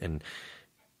do it. And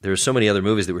there are so many other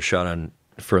movies that were shot on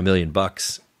for $1 million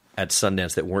at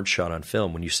Sundance that weren't shot on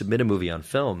film. When you submit a movie on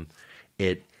film,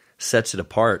 it sets it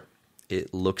apart.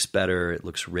 It looks better. It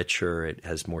looks richer. It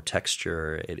has more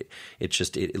texture.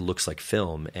 It looks like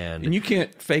film. And you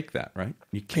can't fake that, right?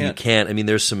 You can't. I mean,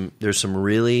 there's some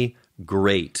really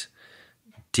great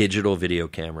digital video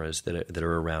cameras that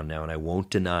are around now, and I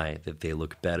won't deny that they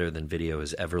look better than video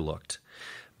has ever looked.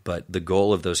 But the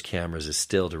goal of those cameras is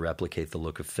still to replicate the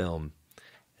look of film.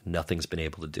 Nothing's been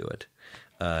able to do it.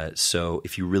 So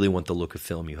if you really want the look of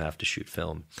film, you have to shoot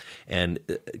film. And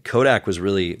Kodak was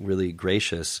really, really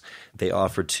gracious. They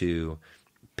offered to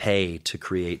pay to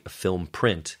create a film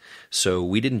print. So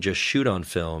we didn't just shoot on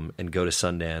film and go to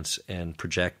Sundance and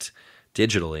project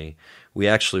digitally. We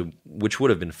actually, which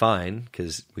would have been fine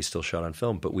because we still shot on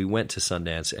film, but we went to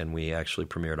Sundance and we actually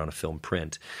premiered on a film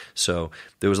print. So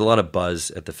there was a lot of buzz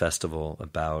at the festival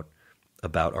about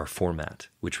our format,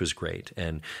 which was great.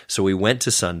 And so we went to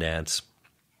Sundance.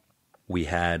 We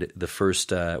had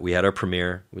we had our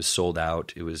premiere. It was sold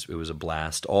out. It was a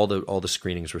blast. All the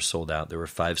screenings were sold out. There were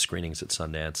 5 screenings at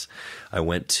Sundance. I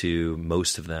went to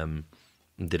most of them.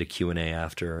 did a Q&A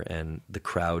after, and the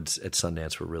crowds at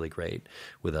Sundance were really great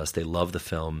with us. They loved the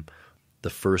film. The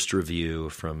first review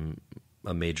from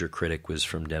a major critic was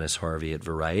from Dennis Harvey at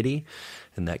Variety,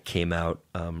 and that came out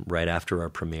right after our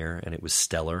premiere, and it was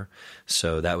stellar.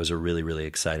 So that was a really, really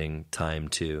exciting time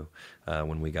too,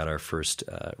 when we got our first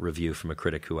review from a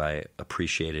critic who I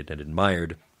appreciated and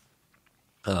admired.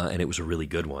 And it was a really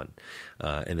good one.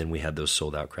 And then we had those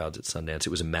sold-out crowds at Sundance.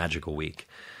 It was a magical week.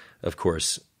 Of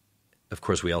course,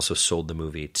 we also sold the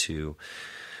movie to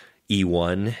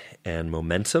E1 and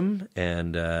Momentum,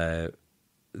 and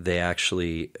they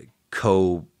actually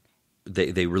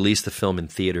they released the film in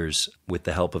theaters with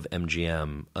the help of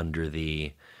MGM under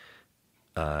the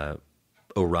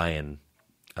Orion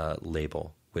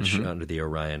label, which under the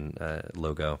Orion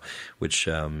logo, which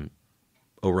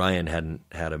Orion hadn't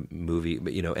had a movie,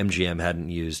 but MGM hadn't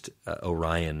used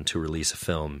Orion to release a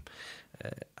film,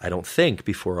 I don't think,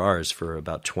 before ours for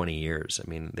about 20 years. I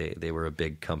mean, they were a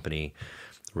big company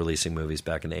releasing movies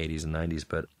back in the 80s and 90s,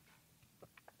 but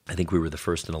I think we were the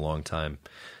first in a long time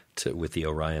with the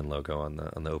Orion logo on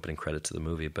the opening credits of the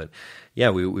movie. But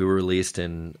yeah, we were released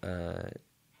in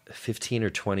 15 or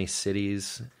 20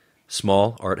 cities,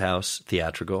 small art house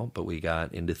theatrical, but we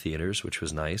got into theaters, which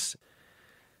was nice.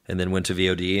 And then went to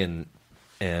VOD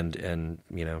and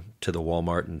to the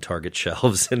Walmart and Target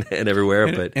shelves and everywhere.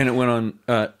 And it went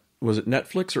on. Was it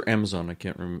Netflix or Amazon? I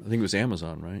can't remember. I think it was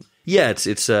Amazon, right? Yeah,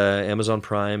 it's Amazon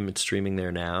Prime. It's streaming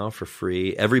there now for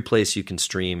free. Every place you can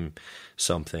stream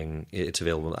something, it's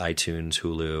available on iTunes,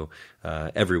 Hulu,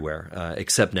 everywhere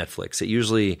except Netflix.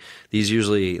 These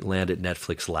usually land at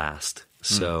Netflix last.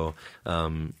 So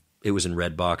it was in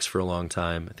Redbox for a long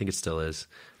time. I think it still is.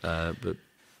 But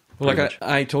well, like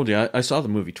I told you, I saw the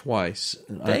movie twice.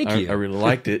 Thank you. I really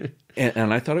liked it,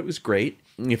 and I thought it was great.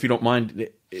 If you don't mind,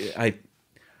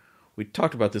 we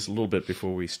talked about this a little bit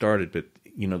before we started, but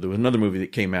there was another movie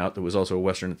that came out that was also a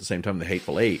Western at the same time, The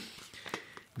Hateful Eight.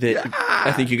 That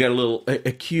I think you got a little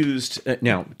accused.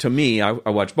 Now, to me, I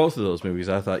watched both of those movies.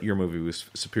 I thought your movie was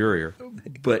superior,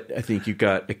 but I think you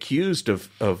got accused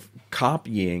of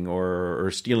copying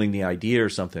or stealing the idea or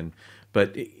something.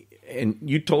 And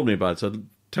you told me about it, so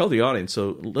tell the audience.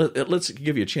 So let's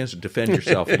give you a chance to defend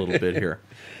yourself a little bit here.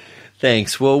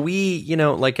 Thanks. Well,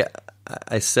 like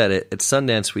I said, at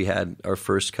Sundance, we had our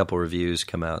first couple reviews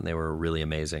come out, and they were really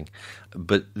amazing.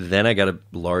 But then I got a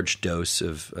large dose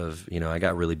of I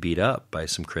got really beat up by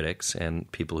some critics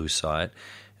and people who saw it.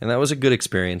 And that was a good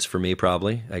experience for me,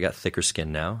 probably. I got thicker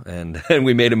skin now. And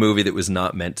we made a movie that was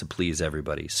not meant to please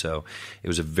everybody. So it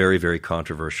was a very, very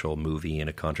controversial movie and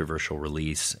a controversial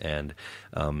release. And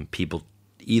people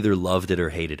either loved it or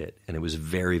hated it. And it was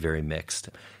very, very mixed.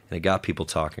 And it got people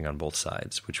talking on both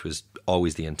sides, which was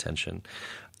always the intention.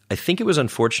 I think it was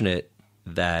unfortunate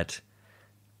that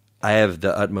I have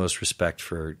the utmost respect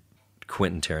for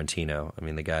Quentin Tarantino. I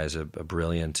mean, the guy is a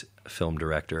brilliant film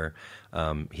director.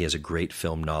 He has a great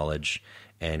film knowledge,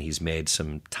 and he's made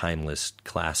some timeless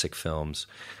classic films.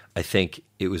 I think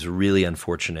it was really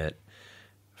unfortunate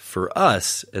for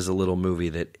us as a little movie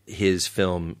that his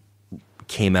film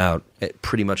came out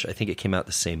pretty much, I think it came out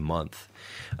the same month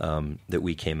that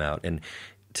we came out. And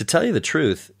to tell you the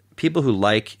truth, people who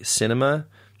like cinema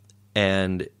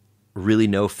and really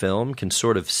know film can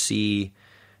sort of see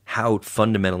how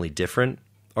fundamentally different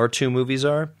our two movies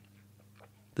are.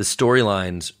 The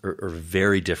storylines are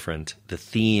very different. The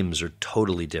themes are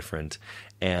totally different.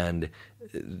 And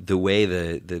the way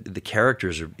the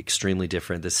characters are extremely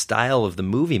different. The style of the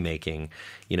movie making,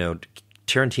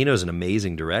 Tarantino's an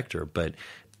amazing director, but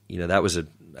that was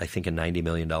I think a $90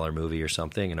 million movie or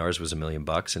something, and ours was $1 million.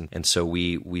 And so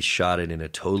we shot it in a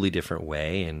totally different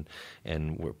way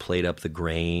and we played up the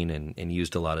grain and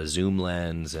used a lot of zoom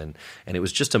lens and it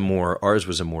was just ours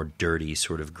was a more dirty,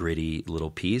 sort of gritty little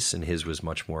piece, and his was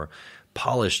much more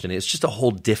polished, and it's just a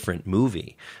whole different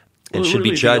movie. And should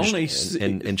be judged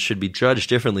and should be judged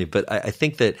differently. But I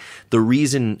think that the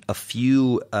reason a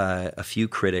few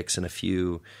critics and a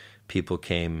few people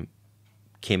came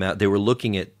out, they were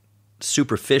looking at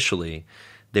superficially,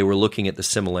 they were looking at the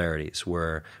similarities,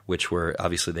 which were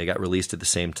obviously they got released at the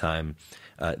same time.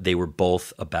 They were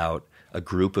both about a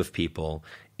group of people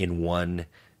in one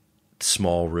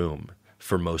small room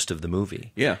for most of the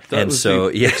movie. Yeah, that was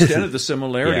the extent of the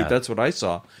similarity. Yeah. That's what I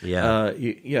saw. Yeah,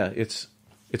 it's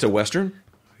a Western.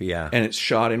 Yeah, and it's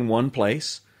shot in one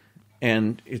place,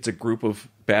 and it's a group of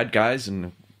bad guys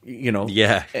and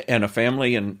and a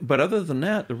family, but other than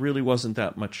that, there really wasn't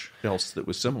that much else that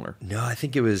was similar. No, I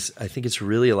think it's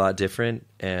really a lot different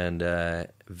and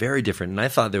very different. And I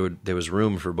thought there was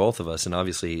room for both of us, and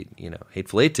obviously,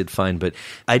 Hateful Eight did fine, but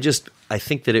I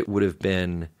think that it would have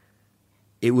been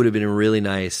it would have been really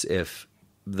nice if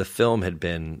the film had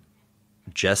been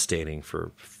gestating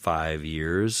for 5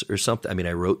 years or something. I mean,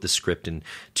 I wrote the script in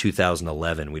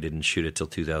 2011. We didn't shoot it till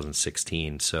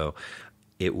 2016. So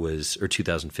it was, or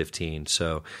 2015.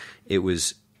 So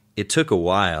it took a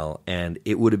while, and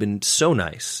it would have been so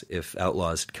nice if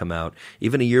Outlaws had come out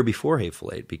even a year before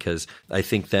Hateful Eight, because I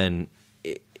think then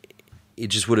it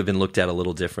just would have been looked at a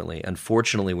little differently.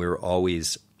 Unfortunately, we were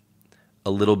always a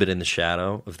little bit in the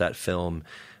shadow of that film.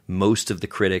 Most of the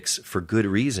critics, for good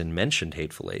reason, mentioned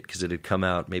Hateful Eight because it had come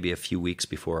out maybe a few weeks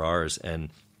before ours, and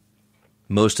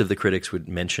most of the critics would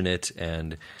mention it,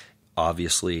 and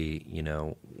obviously,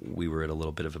 we were at a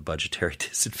little bit of a budgetary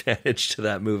disadvantage to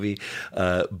that movie,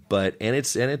 but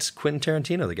it's Quentin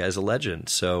Tarantino. The guy's a legend.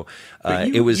 So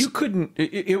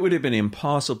it would have been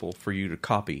impossible for you to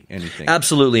copy anything.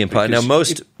 Absolutely impossible. Now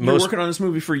you're working on this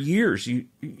movie for years.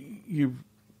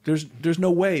 There's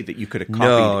no way that you could have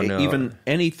copied even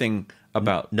anything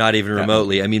about not even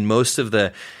remotely. Movie. I mean, most of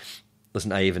the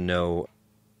listen. I even know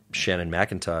Shannon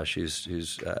McIntosh,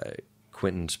 who's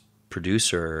Quentin's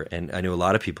producer, and I know a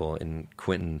lot of people in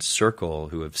Quentin's circle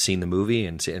who have seen the movie,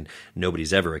 and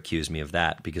nobody's ever accused me of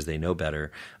that because they know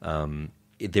better.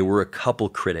 There were a couple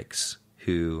critics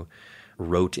who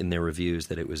wrote in their reviews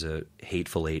that it was a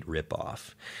Hateful Eight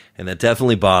ripoff, and that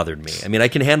definitely bothered me. I mean, I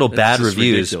can handle bad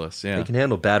reviews. Ridiculous, yeah. I can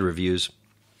handle bad reviews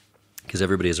because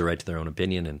everybody has a right to their own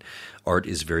opinion, and art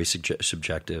is very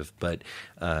subjective. But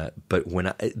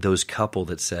when those couple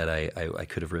that said I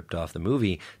could have ripped off the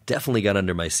movie definitely got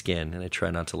under my skin, and I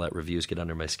try not to let reviews get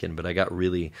under my skin, but I got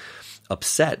really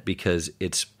upset because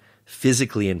it's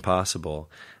physically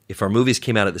impossible. If our movies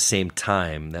came out at the same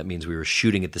time, that means we were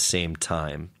shooting at the same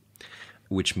time,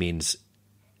 which means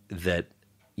that,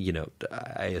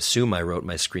 I assume I wrote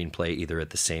my screenplay either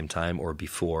at the same time or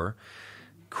before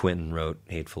Quentin wrote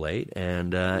Hateful Eight.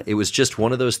 And it was just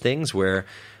one of those things where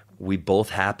we both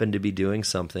happened to be doing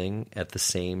something at the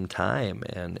same time.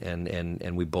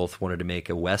 And we both wanted to make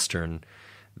a Western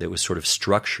that was sort of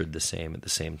structured the same at the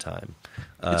same time.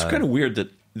 It's kind of weird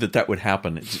that would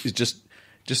happen. It's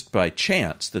just by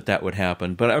chance that would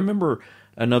happen. But I remember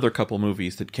another couple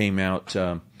movies that came out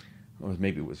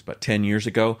maybe it was about 10 years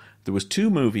ago. There was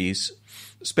 2 movies,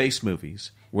 space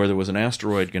movies, where there was an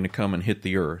asteroid going to come and hit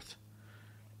the Earth.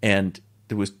 And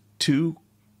there was 2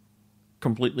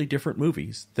 completely different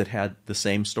movies that had the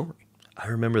same story. I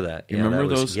remember that. You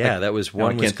remember those? Yeah, that was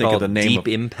one was called Deep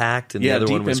Impact, and the other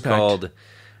one was called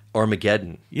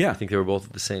Armageddon. Yeah. I think they were both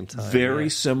at the same time. Very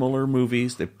similar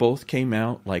movies. They both came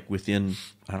out like within,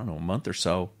 a month or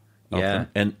so of them.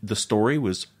 And the story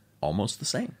was almost the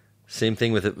same. Same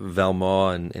thing with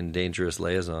Valmont and Dangerous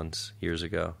Liaisons years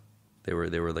ago. They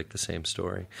were like the same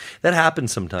story. That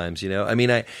happens sometimes, I mean,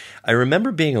 I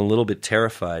remember being a little bit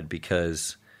terrified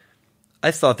because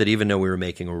I thought that even though we were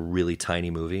making a really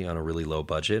tiny movie on a really low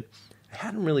budget, I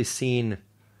hadn't really seen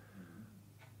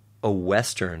a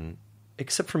Western,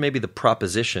 except for maybe The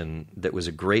Proposition, that was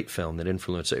a great film that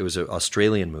influenced. It was an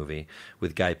Australian movie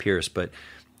with Guy Pearce, but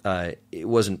it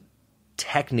wasn't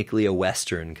technically a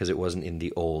Western because it wasn't in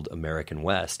the old American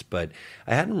West. But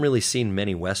I hadn't really seen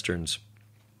many Westerns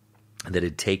that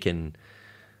had taken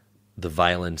the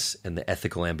violence and the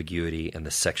ethical ambiguity and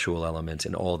the sexual element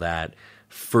and all that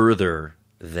further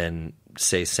than,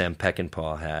 say, Sam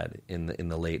Peckinpah had in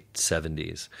the late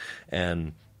 70s.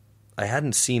 And I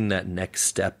hadn't seen that next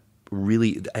step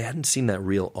really. I hadn't seen that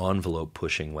real envelope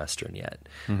pushing Western yet.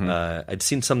 Mm-hmm. I'd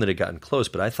seen some that had gotten close,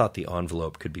 but I thought the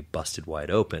envelope could be busted wide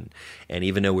open. And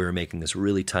even though we were making this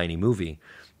really tiny movie,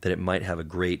 that it might have a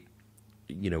great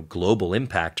global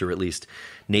impact, or at least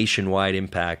nationwide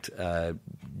impact,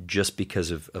 just because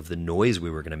of the noise we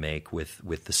were going to make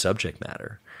with the subject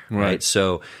matter. Right.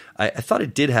 So I thought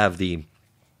it did have the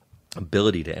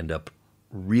ability to end up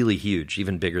really huge,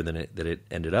 even bigger than it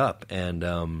ended up. And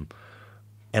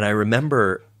I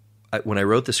remember when I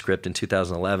wrote the script in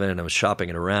 2011 and I was shopping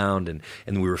it around and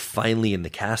we were finally in the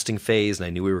casting phase and I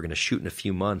knew we were going to shoot in a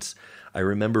few months. I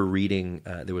remember reading,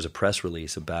 there was a press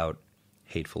release about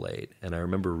Hateful Eight, and I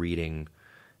remember reading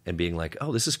and being like,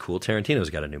 oh, this is cool. Tarantino's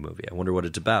got a new movie. I wonder what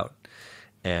it's about.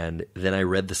 And then I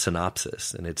read the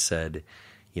synopsis, and it said,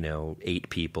 8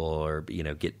 people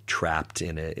get trapped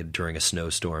during a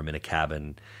snowstorm in a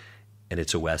cabin, and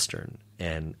it's a Western.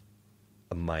 And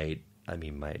my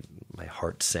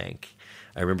heart sank.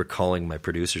 I remember calling my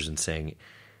producers and saying,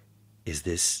 is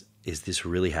this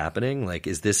really happening? Like,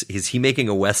 is he making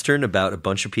a Western about a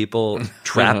bunch of people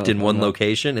trapped in one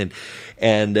location?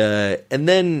 And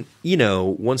then,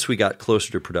 once we got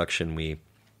closer to production, we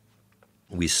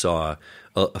we saw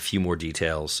a few more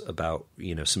details about,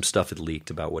 some stuff had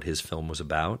leaked about what his film was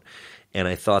about. And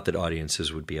I thought that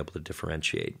audiences would be able to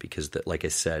differentiate because, like I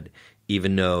said,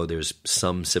 even though there's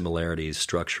some similarities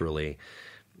structurally,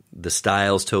 the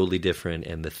style's totally different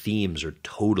and the themes are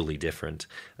totally different.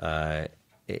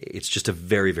 It's just a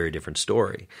very, very different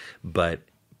story. But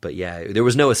yeah, there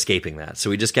was no escaping that. So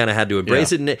we just kind of had to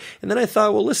embrace it. And then I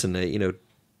thought, well, listen,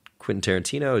 Quentin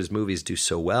Tarantino, his movies do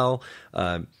so well.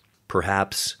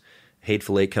 Perhaps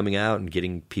Hateful Eight coming out and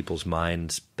getting people's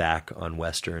minds back on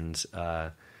Westerns,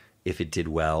 if it did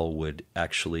well, would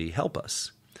actually help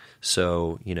us.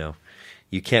 So,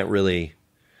 you can't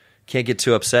get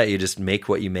too upset. You just make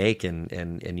what you make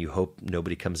and you hope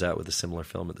nobody comes out with a similar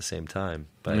film at the same time.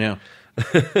 But yeah.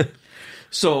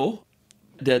 So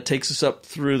that takes us up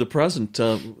through the present.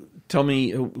 Tell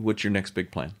me what's your next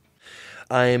big plan?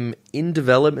 I'm in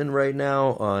development right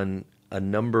now on a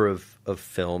number of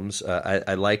films.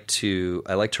 I like to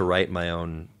write my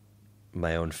own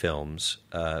films,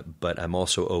 but I'm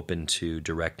also open to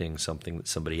directing something that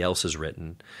somebody else has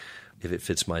written if it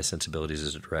fits my sensibilities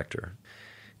as a director.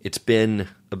 It's been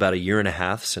about 1.5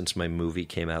 years since my movie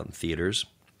came out in theaters,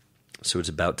 so it's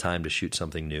about time to shoot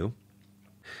something new.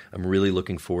 I'm really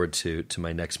looking forward to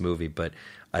my next movie, but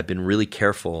I've been really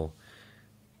careful.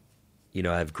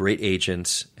 I have great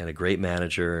agents and a great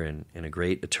manager and a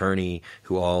great attorney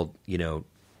who all,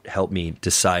 help me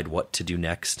decide what to do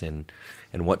next and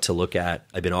what to look at.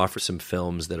 I've been offered some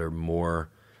films that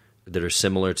are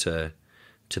similar to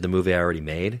the movie I already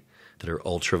made, that are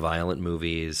ultra-violent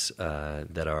movies,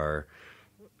 that are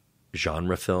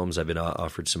genre films. I've been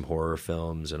offered some horror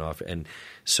films and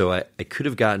so I could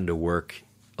have gotten to work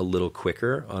a little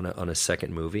quicker on a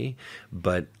second movie,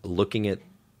 but looking at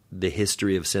the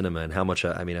history of cinema and how much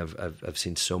I've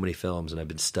seen so many films and I've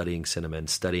been studying cinema and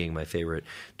studying my favorite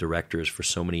directors for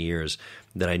so many years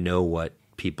that I know what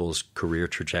people's career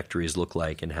trajectories look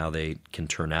like and how they can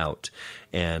turn out.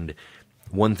 And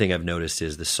one thing I've noticed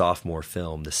is the sophomore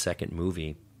film, the second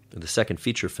movie, the second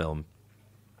feature film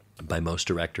by most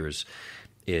directors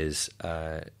is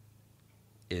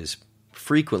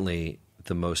frequently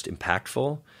the most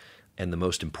impactful and the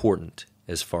most important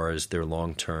as far as their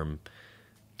long-term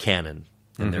canon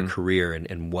and their career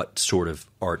and what sort of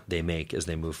art they make as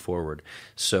they move forward.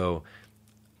 So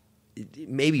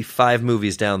maybe 5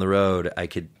 movies down the road, I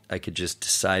could just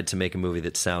decide to make a movie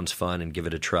that sounds fun and give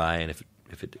it a try. And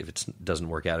if it doesn't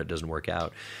work out, it doesn't work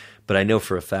out. But I know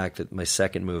for a fact that my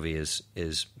second movie is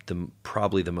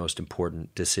probably the most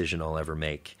important decision I'll ever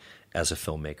make as a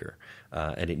filmmaker.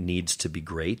 And it needs to be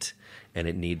great, and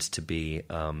it needs to be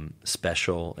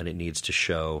special, and it needs to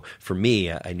show. For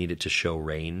me, I need it to show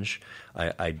range.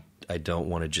 I don't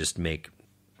want to just make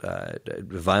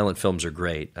violent films are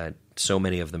great. So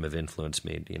many of them have influenced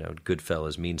me.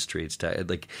 Goodfellas, Mean Streets.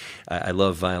 I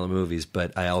love violent movies,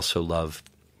 but I also love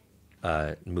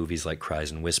movies like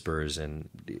Cries and Whispers and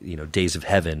Days of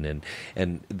Heaven,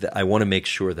 and I want to make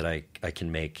sure that I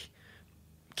can make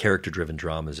character-driven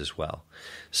dramas as well.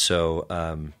 So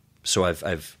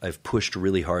I've pushed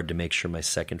really hard to make sure my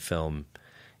second film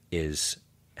has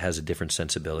a different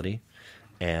sensibility.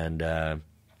 And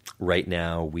right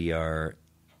now we are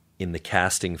in the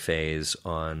casting phase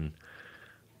on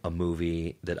a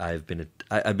movie that I've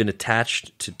been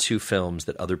attached to 2 films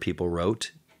that other people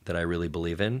wrote that I really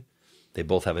believe in. They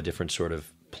both have a different sort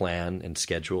of plan and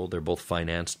schedule. They're both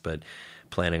financed, but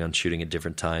planning on shooting at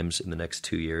different times in the next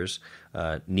 2 years.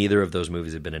 Neither of those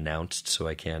movies have been announced, so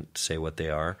I can't say what they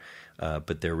are.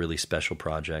 But they're really special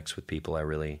projects with people I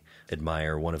really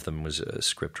admire. One of them was a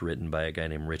script written by a guy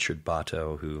named Richard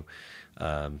Botto, who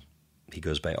he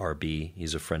goes by RB.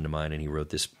 He's a friend of mine, and he wrote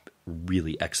this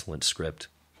really excellent script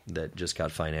that just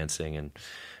got financing and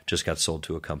just got sold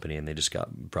to a company, and they just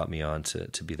brought me on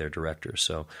to be their director.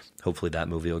 So hopefully that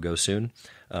movie will go soon.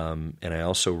 And I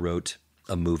also wrote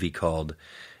a movie called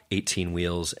 18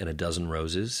 Wheels and a Dozen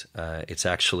Roses.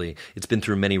 It's been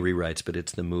through many rewrites, but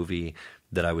it's the movie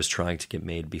that I was trying to get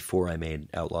made before I made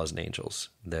Outlaws and Angels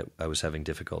that I was having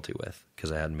difficulty with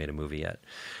because I hadn't made a movie yet.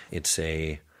 It's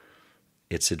a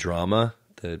drama.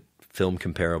 The film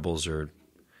comparables are,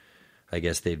 I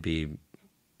guess they'd be,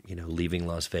 Leaving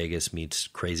Las Vegas meets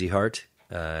Crazy Heart.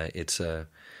 It's a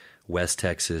West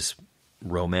Texas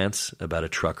romance about a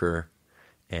trucker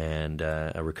and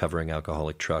a recovering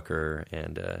alcoholic trucker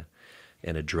and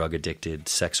a drug-addicted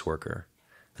sex worker.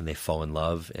 And they fall in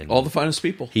love. And all the finest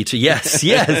people. Yes,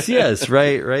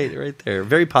 right there.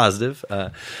 Very positive.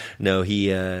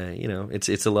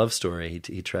 It's a love story.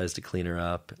 He tries to clean her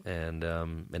up and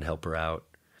help her out.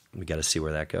 We got to see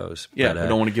where that goes. Yeah, I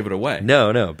don't want to give it away.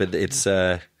 No, but it's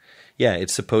yeah,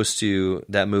 it's supposed to.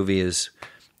 That movie is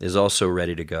also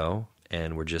ready to go,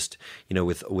 and we're just,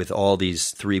 with all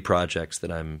these 3 projects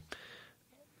that I'm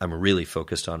really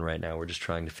focused on right now. We're just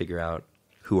trying to figure out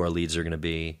who our leads are going to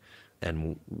be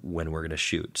and when we're going to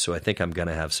shoot. So I think I'm going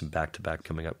to have some back-to-back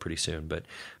coming up pretty soon. But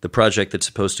the project that's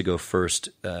supposed to go first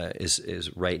is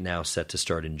right now set to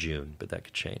start in June, but that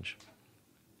could change.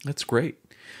 That's great.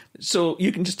 So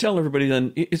you can just tell everybody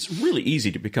then, it's really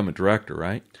easy to become a director,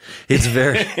 right? It's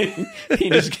very...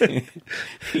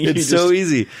 It's so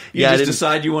easy. You just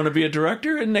decide you want to be a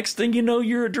director, and next thing you know,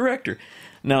 you're a director.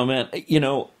 Now, man,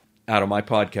 out of my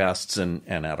podcasts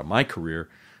and out of my career,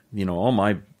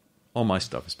 all my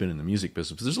stuff has been in the music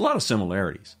business. There's a lot of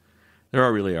similarities.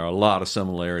 There really are a lot of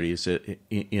similarities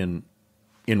in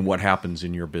what happens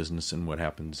in your business and what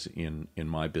happens in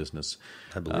my business.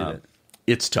 I believe it.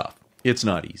 It's tough. It's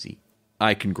not easy.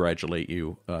 I congratulate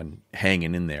you on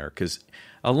hanging in there, because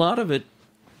a lot of it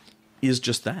is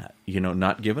just that,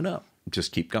 not giving up.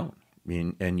 Just keep going.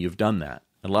 And you've done that.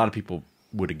 A lot of people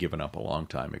would have given up a long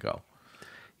time ago.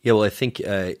 Yeah, well, I think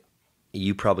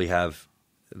you probably have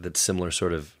that similar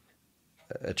sort of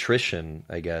attrition,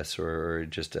 I guess, or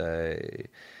just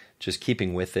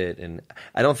keeping with it. And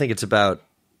I don't think it's about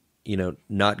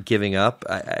not giving up.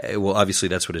 Well, obviously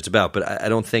that's what it's about, but I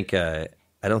don't think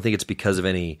it's because of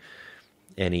any.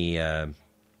 I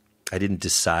didn't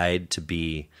decide to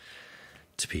be.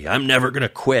 I'm never going to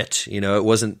quit. It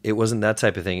wasn't that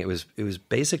type of thing. It was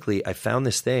basically, I found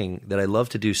this thing that I love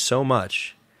to do so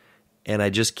much, and I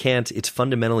just can't. It's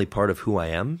fundamentally part of who I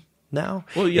am now.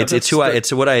 Well, yeah, it's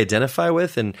what I identify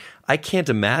with, and I can't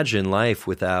imagine life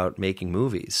without making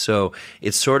movies. So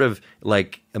it's sort of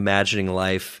like imagining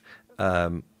life.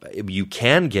 You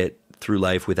can get through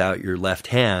life without your left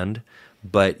hand,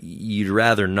 but you'd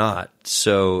rather not.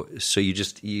 So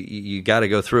you got to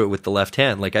go through it with the left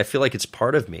hand. Like, I feel like it's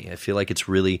part of me. I feel like it's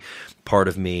really part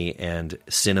of me, and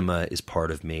cinema is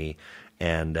part of me.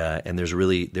 And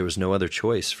there was no other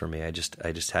choice for me. I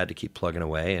just had to keep plugging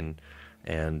away,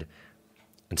 and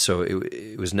so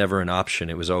it was never an option.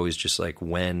 It was always just like,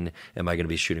 when am I going to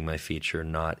be shooting my feature,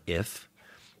 not if.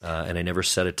 And I never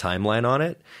set a timeline on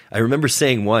it. I remember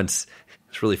saying once,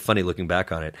 it's really funny looking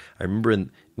back on it. I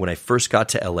remember when I first got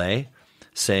to LA,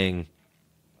 saying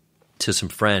to some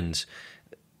friends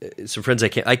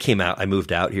I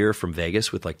moved out here from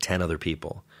Vegas with like 10 other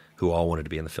people who all wanted to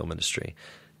be in the film industry.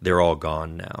 They're all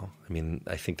gone now. I mean,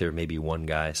 I think there may be one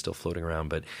guy still floating around,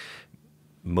 but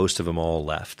most of them all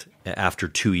left after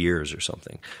 2 years or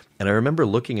something. And I remember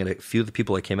looking at a few of the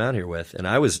people I came out here with, and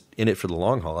I was in it for the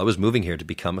long haul. I was moving here to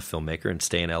become a filmmaker and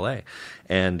stay in LA.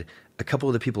 And a couple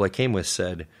of the people I came with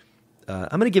said,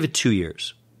 I'm going to give it 2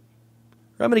 years.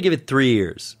 Or I'm going to give it 3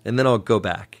 years, and then I'll go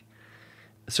back.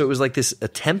 So it was like this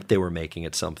attempt they were making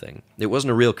at something. It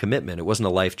wasn't a real commitment. It wasn't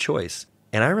a life choice.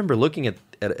 And I remember looking at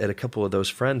a couple of those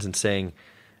friends and saying,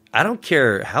 I don't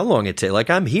care how long it takes. Like,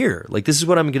 I'm here. Like, this is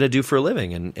what I'm going to do for a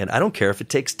living. And I don't care if it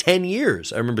takes 10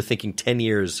 years. I remember thinking 10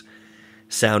 years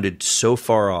sounded so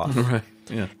far off. Right.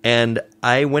 Yeah. And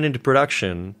I went into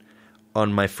production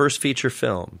on my first feature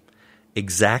film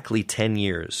exactly 10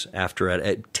 years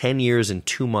after 10 years and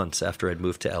 2 months after I'd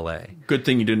moved to LA. Good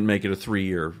thing you didn't make it a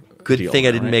 3-year Good deal, thing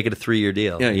I didn't right? make it a 3-year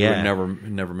deal. Yeah, you would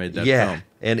never made that film.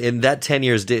 And that 10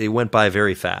 years, it went by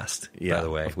very fast, by the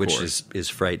way, of which course. is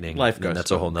frightening. Life and goes, that's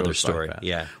a whole other story.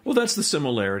 Yeah. Well, that's the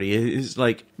similarity. Is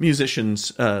like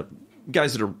musicians,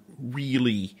 guys that are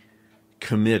really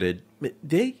committed.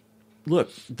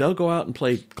 They'll go out and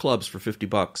play clubs for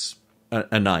 $50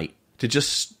 a night to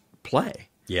just play.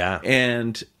 Yeah.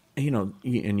 And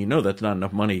that's not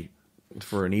enough money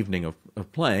for an evening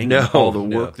of playing. All the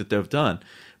work that they've done.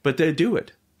 But they do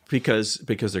it because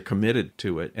they're committed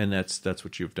to it, and that's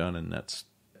what you've done, and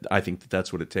I think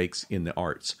that's what it takes in the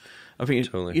arts. I mean,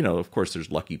 totally. Of course, there's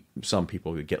some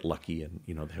people who get lucky and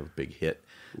they have a big hit.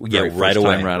 Right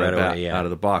away, out of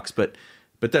the box. But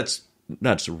that's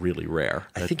really rare.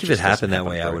 I think if it happened that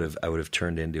way, I would have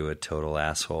turned into a total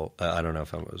asshole. I don't know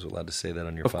if I was allowed to say that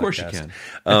on your podcast. Of course you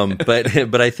can.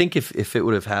 But I think if it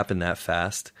would have happened that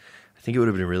fast, I think it would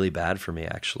have been really bad for me,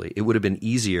 actually. It would have been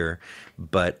easier,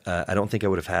 but I don't think I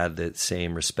would have had the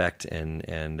same respect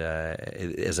and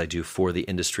as I do for the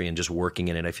industry and just working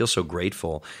in it. I feel so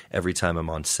grateful every time I'm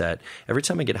on set. Every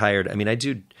time I get hired, I mean, I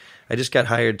just got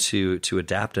hired to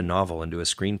adapt a novel into a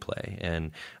screenplay, and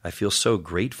I feel so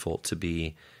grateful to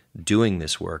be doing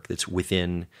this work that's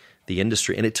within the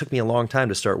industry. And it took me a long time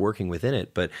to start working within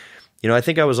it, but I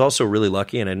think I was also really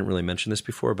lucky, and I didn't really mention this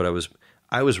before, but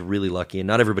I was really lucky, and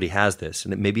not everybody has this,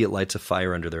 and maybe it lights a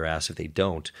fire under their ass if they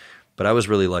don't, but I was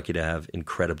really lucky to have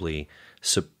incredibly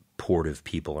supportive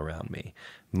people around me.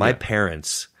 My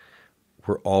parents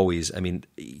were always, I mean,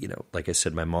 you know, like I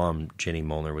said, my mom, Ginnie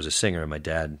Mollner, was a singer, and my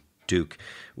dad, Duke,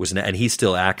 was and he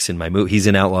still acts in my movie. He's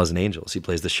in Outlaws and Angels. He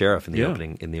plays the sheriff in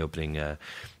the opening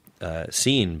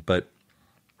scene. But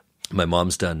my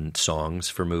mom's done songs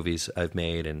for movies I've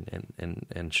made,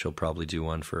 and she'll probably do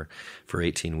one for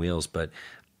 18 Wheels. But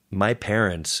my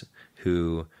parents,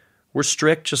 who were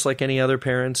strict just like any other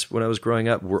parents when I was growing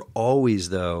up, were always,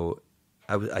 though,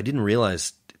 I didn't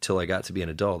realize till I got to be an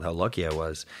adult how lucky I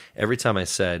was. Every time I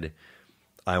said,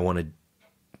 I want to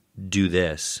do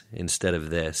this instead of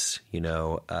this, you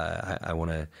know, I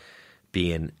want to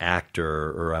be an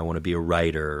actor, or I want to be a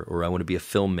writer, or I want to be a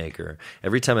filmmaker.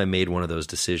 Every time I made one of those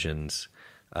decisions,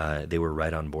 they were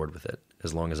right on board with it,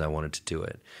 as long as I wanted to do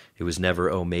it. It was never,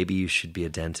 oh, maybe you should be a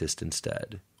dentist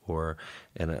instead.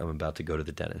 And I'm about to go to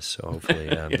the dentist, so hopefully,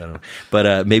 I don't know.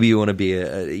 But maybe you want to be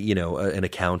an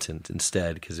accountant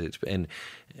instead, and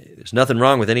there's nothing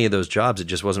wrong with any of those jobs. It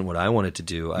just wasn't what I wanted to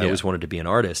do. I always wanted to be an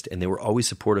artist, and they were always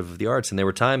supportive of the arts. And there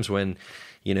were times when,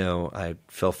 you know, I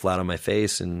fell flat on my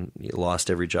face and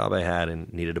lost every job I had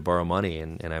and needed to borrow money,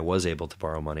 and I was able to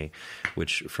borrow money,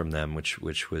 from them, which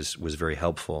was very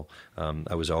helpful.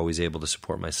 I was always able to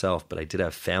support myself, but I did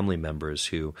have family members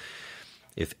who,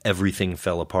 if everything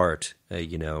fell apart,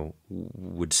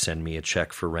 would send me a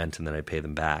check for rent and then I'd pay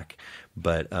them back.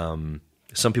 But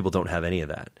some people don't have any of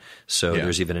that. So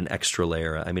there's even an extra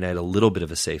layer. I mean, I had a little bit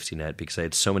of a safety net because I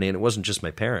had so many, and it wasn't just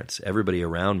my parents. Everybody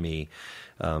around me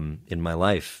in my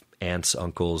life, aunts,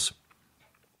 uncles,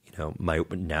 you know, my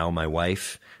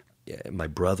wife, my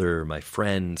brother, my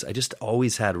friends. I just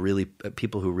always had really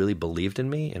people who really believed in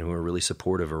me and who were really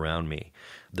supportive around me.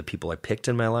 The people I picked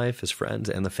in my life as friends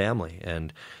and the family.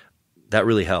 And that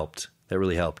really helped.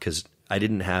 Because I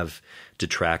didn't have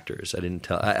detractors.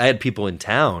 I had people in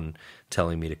town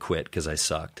telling me to quit because I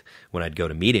sucked when I'd go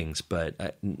to meetings,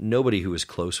 but nobody who was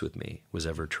close with me was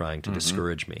ever trying to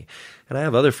discourage me. And I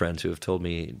have other friends who have told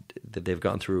me that they've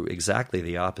gone through exactly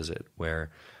the opposite,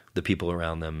 where the people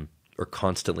around them are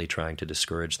constantly trying to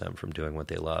discourage them from doing what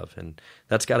they love. And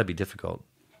that's got to be difficult.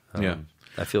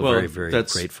 I feel very, very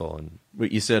grateful. And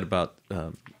what you said about,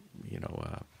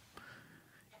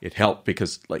 it helped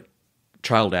because, like,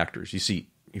 child actors, you see,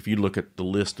 if you look at the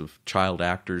list of child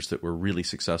actors that were really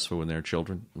successful when they were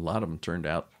children, a lot of them turned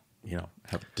out,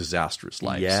 have disastrous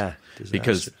lives. Yeah,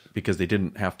 because they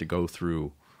didn't have to go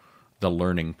through the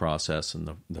learning process and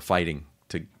the fighting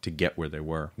to get where they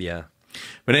were. Yeah.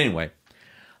 But anyway,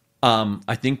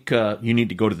 I think you need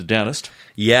to go to the dentist.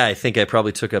 Yeah, I think I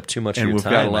probably took up too much of your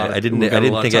time. I didn't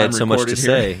think I had so much to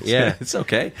say. Yeah, it's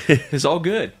okay. It's all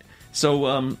good.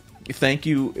 So thank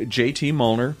you, J.T.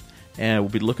 Mollner, and we'll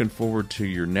be looking forward to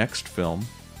your next film,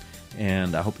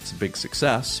 and I hope it's a big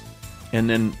success. And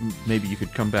then maybe you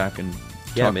could come back and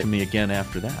talk to me again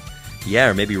after that. Yeah,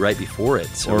 or maybe right before it,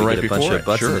 so we get a bunch of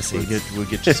butts in the seats. We'll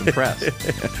get you some press.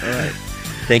 All right.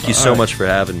 Thank you so much for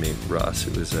having me, Ross.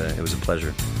 It was a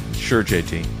pleasure. Sure,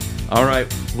 JT. All right,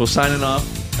 we'll sign it off.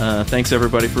 Thanks,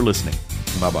 everybody, for listening.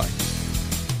 Bye-bye.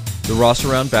 The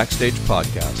Rossaround Backstage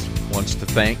podcast wants to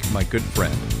thank my good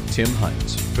friend, Tim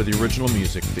Hines, for the original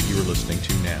music that you are listening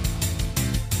to now.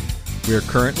 We are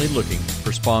currently looking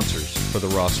for sponsors for the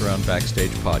Rossaround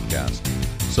Backstage podcast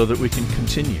so that we can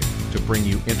continue to bring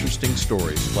you interesting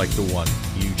stories like the one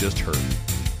you just heard.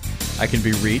 I can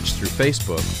be reached through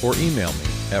Facebook or email me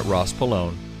at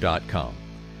rosspallone.com.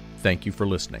 Thank you for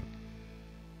listening.